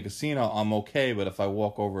walk in the casino, I'm okay, but if I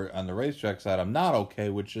walk over on the racetrack side, I'm not okay,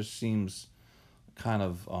 which just seems kind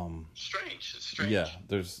of strange. It's strange. Yeah,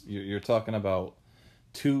 you're talking about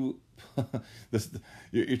two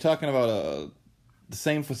you're talking about the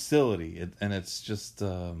same facility, and it's just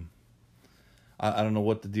I don't know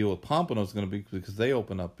what the deal with Pompano is going to be, because they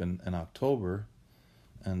open up in October,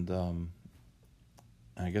 and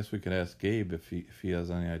I guess we could ask Gabe if he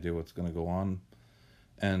has any idea what's going to go on.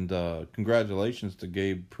 And congratulations to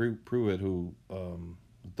Gabe Pruitt, who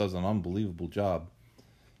does an unbelievable job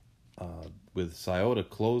with Scioto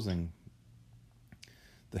closing.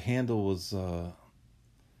 The handle was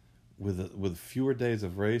with fewer days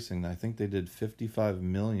of racing. I think they did 55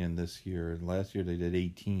 million this year, and last year they did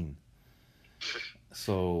 18.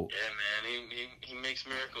 So yeah, man, he makes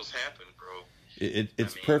miracles happen, bro.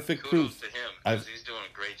 It's perfect kudos proof. to him, because he's doing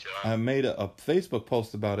a great job. I made a Facebook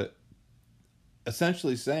post about it,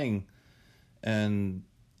 essentially saying, and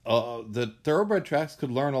the thoroughbred tracks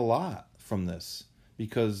could learn a lot from this,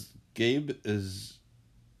 because Gabe has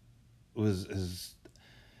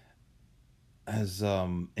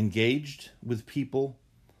engaged with people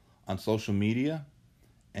on social media,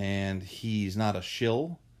 and he's not a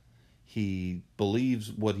shill. He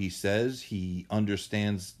believes what he says. He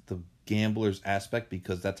understands the gambler's aspect,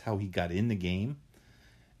 because that's how he got in the game,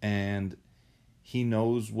 and he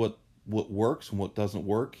knows what works and what doesn't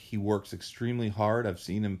work. He works extremely hard. I've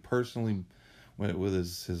seen him personally with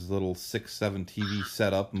his little 6-7 TV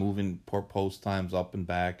setup, moving post times up and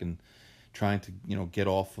back, and trying to get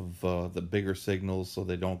off of the bigger signals so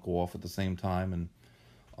they don't go off at the same time, and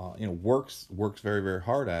works very, very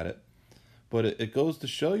hard at it. But it goes to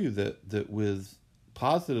show you that with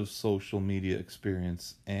positive social media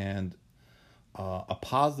experience and a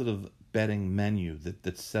positive betting menu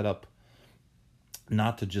that's set up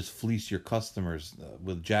not to just fleece your customers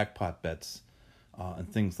with jackpot bets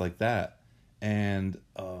and things like that, and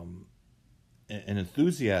an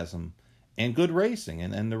enthusiasm and good racing,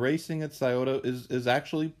 and the racing at Scioto is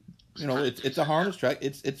actually, it's a harness track.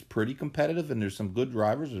 It's pretty competitive, and there's some good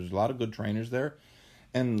drivers. There's a lot of good trainers there,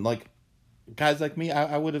 and like guys like me,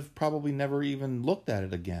 I would have probably never even looked at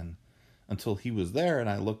it again until he was there, and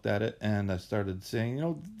I looked at it and I started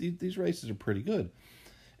saying, these races are pretty good.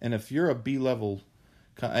 And if you're a B-level,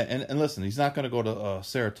 and listen, he's not going to go to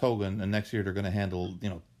Saratoga and next year they're going to handle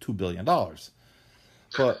 $2 billion.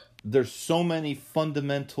 But there's so many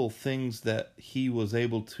fundamental things that he was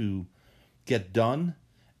able to get done,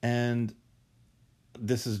 and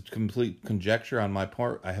this is complete conjecture on my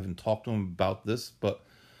part. I haven't talked to him about this, but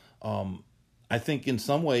I think in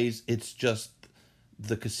some ways it's just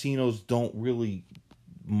the casinos don't really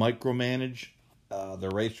micromanage the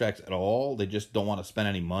racetracks at all. They just don't want to spend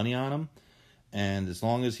any money on them. and as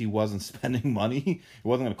long as he wasn't spending money, it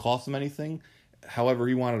wasn't going to cost him anything. However,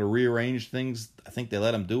 he wanted to rearrange things. I think they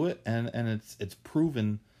let him do it, and it's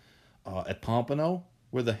proven at Pompano,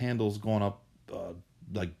 where the handle's gone up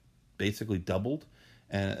like basically doubled,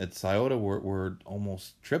 and at Scioto were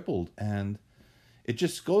almost tripled, and it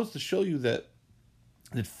just goes to show you that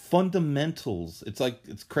fundamentals.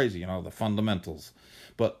 It's crazy, the fundamentals,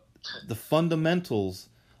 but the fundamentals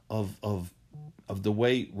of the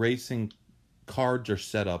way racing cards are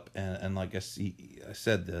set up, and like I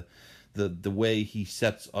said, the way he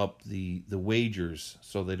sets up the wagers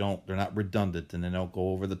so they're not redundant, and they don't go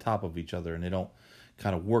over the top of each other, and they don't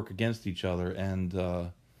kind of work against each other, and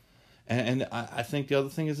I think the other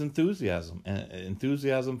thing is enthusiasm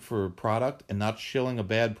for product, and not shilling a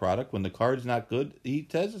bad product. When the card's not good, he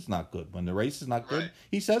says it's not good. When the race is not good, right.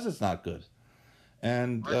 He says it's not good.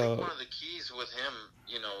 And I think one of the keys with him,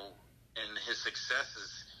 and his success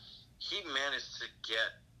is he managed to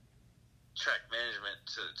get track management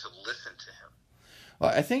to listen to him. Well,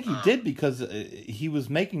 I think he did, because he was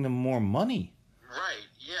making them more money. Right,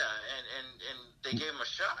 yeah, and they gave him a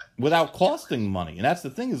shot. Without costing money. And that's the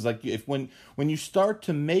thing, is like, when you start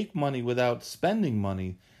to make money without spending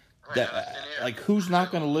money, right, that who's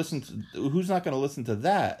not going to listen to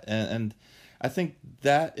that? And I think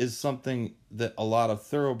that is something that a lot of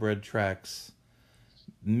thoroughbred tracks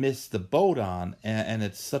miss the boat on, and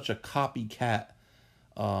it's such a copycat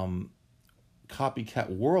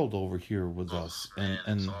world over here with us, man,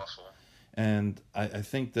 it's awful. And I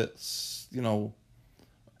think that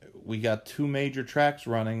we got 2 major tracks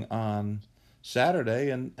running on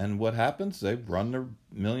Saturday, and what happens? They run their $1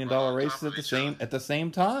 million races at the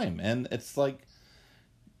same time, and it's like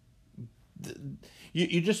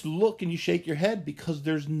you just look and you shake your head, because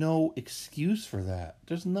there's no excuse for that.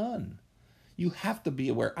 There's none. You have to be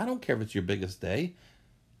aware. I don't care if it's your biggest day.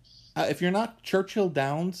 If you're not Churchill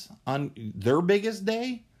Downs on their biggest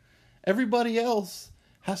day, everybody else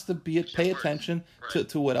has to pay attention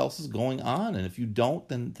to what else is going on. And if you don't,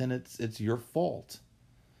 then it's your fault.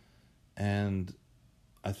 And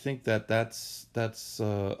I think that's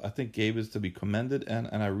I think Gabe is to be commended, and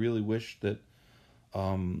I really wish that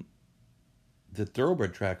that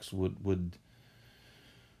thoroughbred tracks would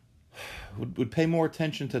pay more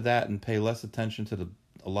attention to that, and pay less attention to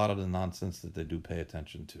a lot of the nonsense that they do pay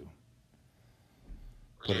attention to.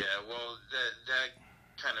 But well, that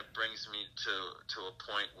kind of brings me to a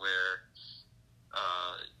point where,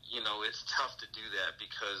 it's tough to do that,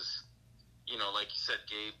 because, like you said,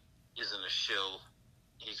 Gabe isn't a shill.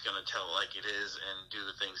 He's going to tell it like it is and do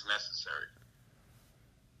the things necessary.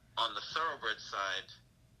 On the thoroughbred side,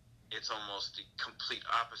 it's almost the complete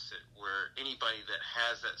opposite, where anybody that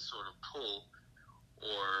has that sort of pull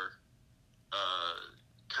or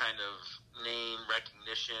kind of name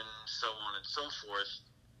recognition, so on and so forth,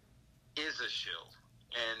 is a shill,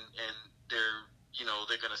 and they're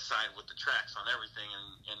going to side with the tracks on everything,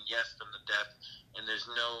 and yes them to death, and there's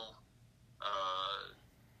no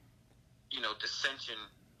dissension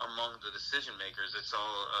among the decision makers. It's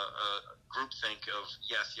all a groupthink of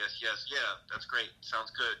yes, yeah, that's great,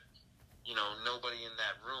 sounds good. Nobody in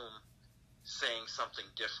that room saying something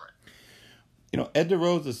different. Ed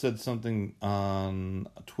DeRosa said something on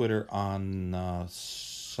Twitter on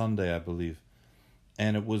Sunday, I believe,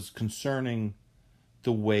 and it was concerning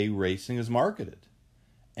the way racing is marketed.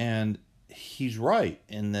 And he's right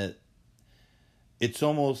in that it's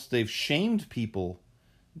almost, they've shamed people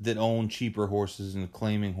that own cheaper horses and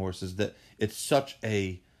claiming horses, that it's such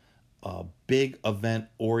a big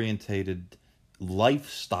event-orientated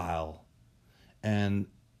lifestyle. And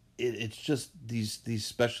it's just these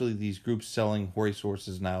especially these groups selling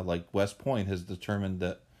racehorses now, like West Point has determined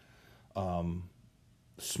that,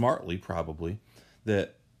 smartly probably,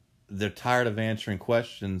 that they're tired of answering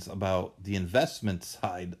questions about the investment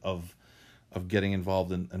side of getting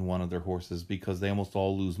involved in one of their horses, because they almost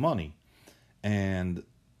all lose money. And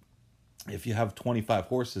if you have 25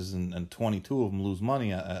 horses and 22 of them lose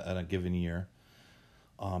money at a given year,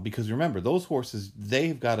 because remember, those horses,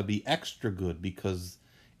 they've got to be extra good, because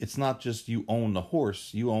it's not just you own the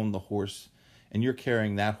horse and you're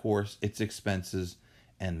carrying that horse, its expenses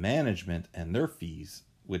and management and their fees,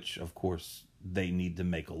 which of course they need to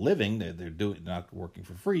make a living. They're not working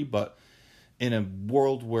for free, but in a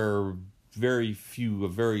world where a very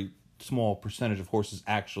small percentage of horses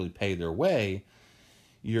actually pay their way,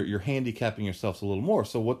 you're handicapping yourselves a little more.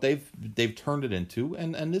 So what they've turned it into,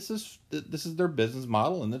 and this is their business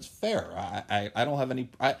model, and it's fair. I don't have any.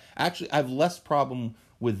 I have less problem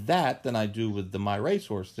with that than I do with the My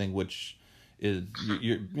Racehorse thing, which is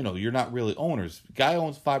you're not really owners. Guy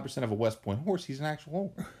owns 5% of a West Point horse. He's an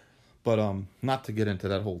actual owner. But not to get into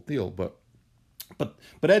that whole deal, but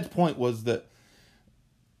Ed's point was that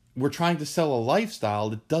we're trying to sell a lifestyle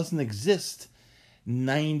that doesn't exist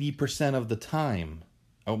 90% of the time,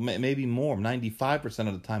 or maybe more, 95%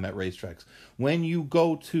 of the time at racetracks. When you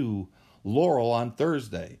go to Laurel on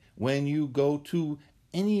Thursday, when you go to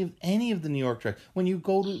any of the New York tracks, when you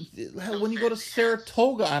go to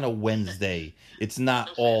Saratoga on a Wednesday, it's not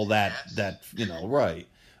all that right.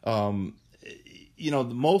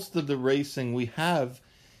 Most of the racing we have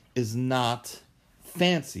is not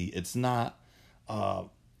fancy. It's not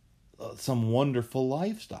some wonderful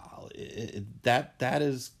lifestyle. That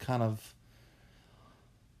is kind of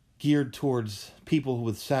geared towards people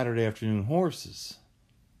with Saturday afternoon horses,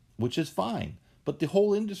 which is fine. But the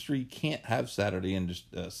whole industry can't have Saturday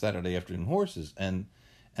afternoon horses, and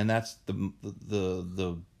that's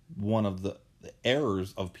the one of the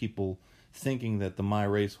errors of people thinking that the My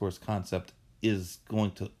Racehorse concept is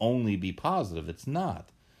going to only be positive. It's not.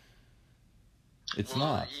 It's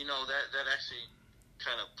not. That actually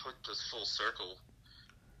kind of put this full circle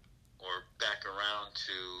or back around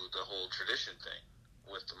to the whole tradition thing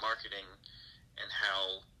with the marketing and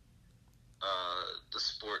how the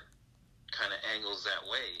sport kind of angles that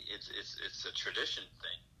way. It's a tradition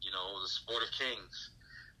thing, the sport of kings,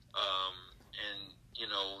 and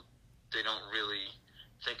they don't really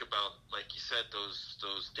think about, like you said, those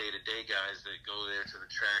day-to-day guys that go there to the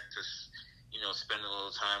track to spend a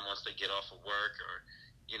little time once they get off of work, or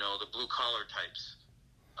the blue-collar types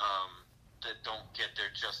that don't get their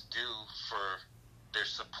just due for their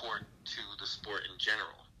support to the sport in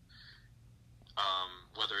general,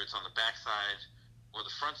 whether it's on the backside or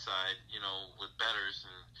the front side, with bettors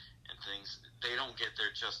and things. They don't get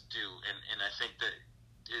their just due, and I think that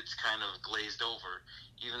it's kind of glazed over.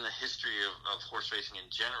 Even the history of horse racing in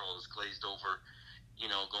general is glazed over,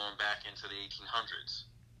 going back into the 1800s.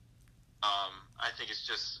 I think it's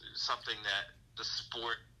just something that the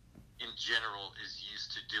sport in general is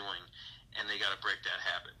used to doing, and they got to break that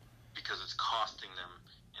habit because it's costing them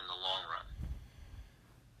in the long run.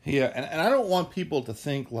 Yeah, and I don't want people to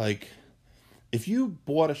think like, if you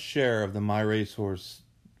bought a share of the My Racehorse,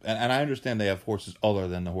 and I understand they have horses other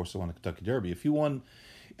than the horse that won the Kentucky Derby. If you won,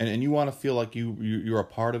 and you want to feel like you're a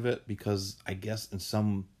part of it, because I guess in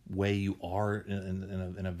some way you are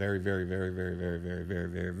in a very, very, very, very, very, very, very,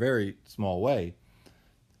 very, very small way.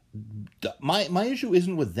 My issue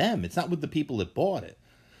isn't with them. It's not with the people that bought it.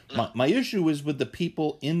 My issue is with the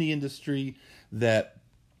people in the industry that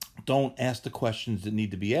don't ask the questions that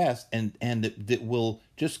need to be asked, and that will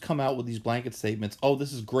just come out with these blanket statements. Oh,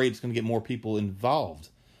 this is great. It's going to get more people involved.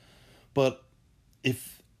 But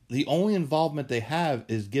if the only involvement they have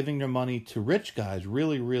is giving their money to rich guys,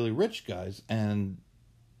 really, really rich guys, and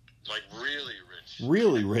like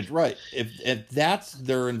really rich, right? If that's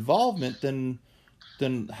their involvement, then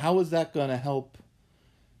how is that going to help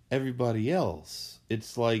everybody else?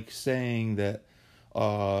 It's like saying that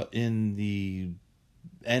in the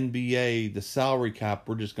NBA, the salary cap,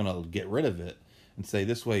 we're just going to get rid of it and say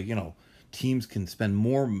this way, teams can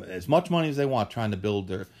spend as much money as they want trying to build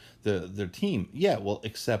their team. Yeah, well,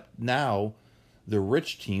 except now the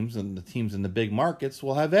rich teams and the teams in the big markets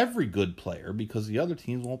will have every good player because the other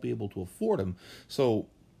teams won't be able to afford them. So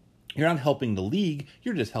you're not helping the league,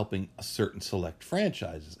 you're just helping a certain select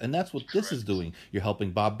franchises. And that's what this is doing. You're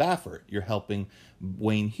helping Bob Baffert. You're helping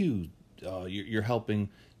Wayne Hughes. You're helping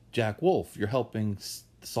Jack Wolf. You're helping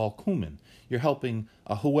Saul Kuhman. You're helping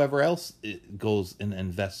whoever else goes and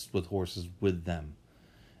invests with horses with them.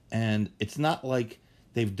 And it's not like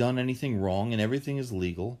they've done anything wrong and everything is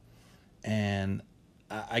legal. And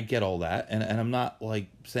I get all that. And I'm not like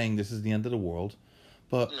saying this is the end of the world.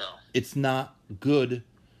 But No. It's not good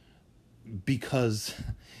because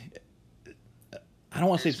I don't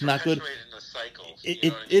want to say it's not good. Perpetuating the cycle.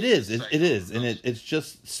 It is. And it's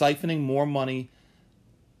just siphoning more money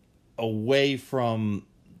away from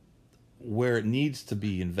where it needs to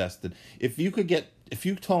be invested. If you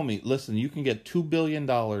told me, listen, you can get $2 billion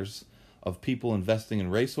of people investing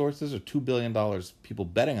in racehorses or $2 billion people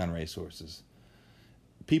betting on racehorses,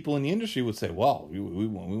 people in the industry would say, well, we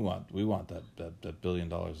want that $1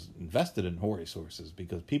 billion invested in racehorses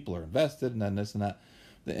because people are invested and then this and that.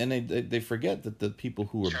 And they forget that the people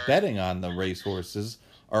who are betting on the racehorses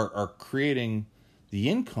are creating the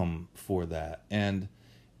income for that. And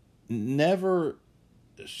never,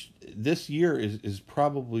 this year is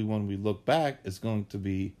probably, when we look back, is going to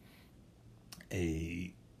be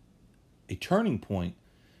a turning point,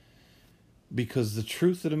 because the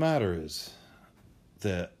truth of the matter is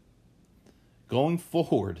that going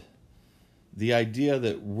forward, the idea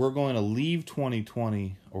that we're going to leave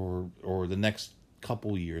 2020 or the next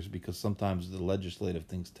couple years, because sometimes the legislative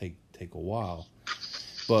things take a while.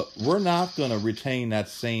 But we're not going to retain that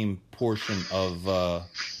same portion of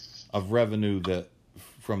revenue that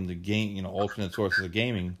from the game, alternate sources of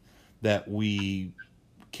gaming that we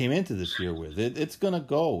came into this year with. It's going to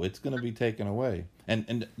go. It's going to be taken away.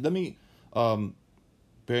 And let me,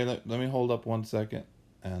 Barry, let me hold up 1 second,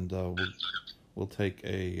 and we'll take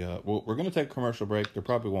we're going to take a commercial break. There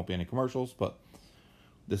probably won't be any commercials, but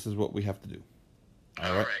this is what we have to do.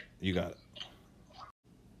 All right. You got it.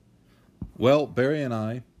 Well, Barry and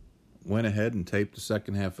I went ahead and taped the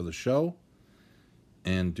second half of the show,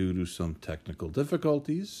 and due to some technical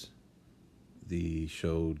difficulties, the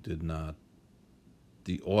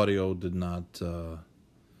audio did not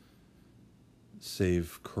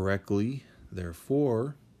save correctly.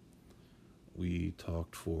 Therefore, we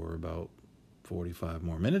talked for about 45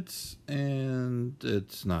 more minutes, and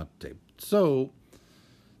it's not taped. So,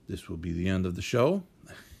 this will be the end of the show,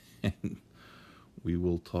 and we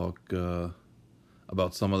will talk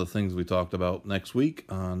about some of the things we talked about next week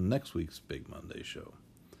on next week's Big Monday show.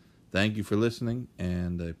 Thank you for listening,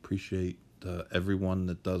 and I appreciate everyone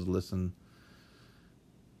that does listen.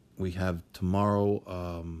 We have tomorrow,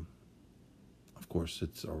 of course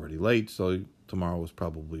it's already late, so tomorrow is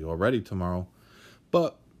probably already tomorrow,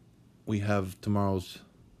 but we have tomorrow's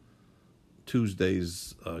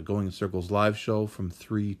Tuesday's Going in Circles live show from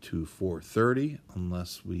 3 to 4:30,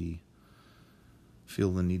 unless we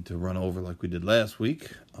feel the need to run over like we did last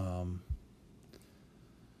week.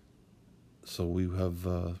 So we have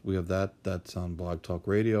that. That's on Blog Talk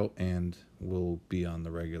Radio and will be on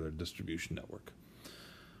the regular distribution network.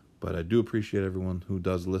 But I do appreciate everyone who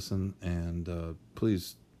does listen, and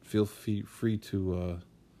please feel free to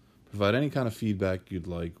provide any kind of feedback you'd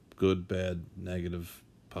like, good, bad, negative,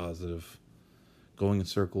 positive. Going in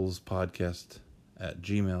Circles podcast at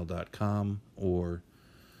gmail.com, or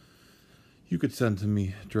you could send to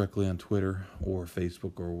me directly on Twitter or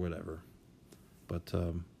Facebook or whatever. But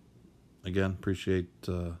again, appreciate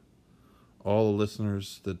all the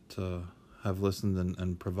listeners that have listened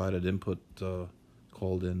and provided input,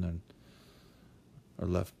 called in and or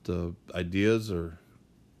left ideas or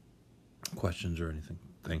questions or anything.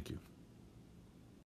 Thank you.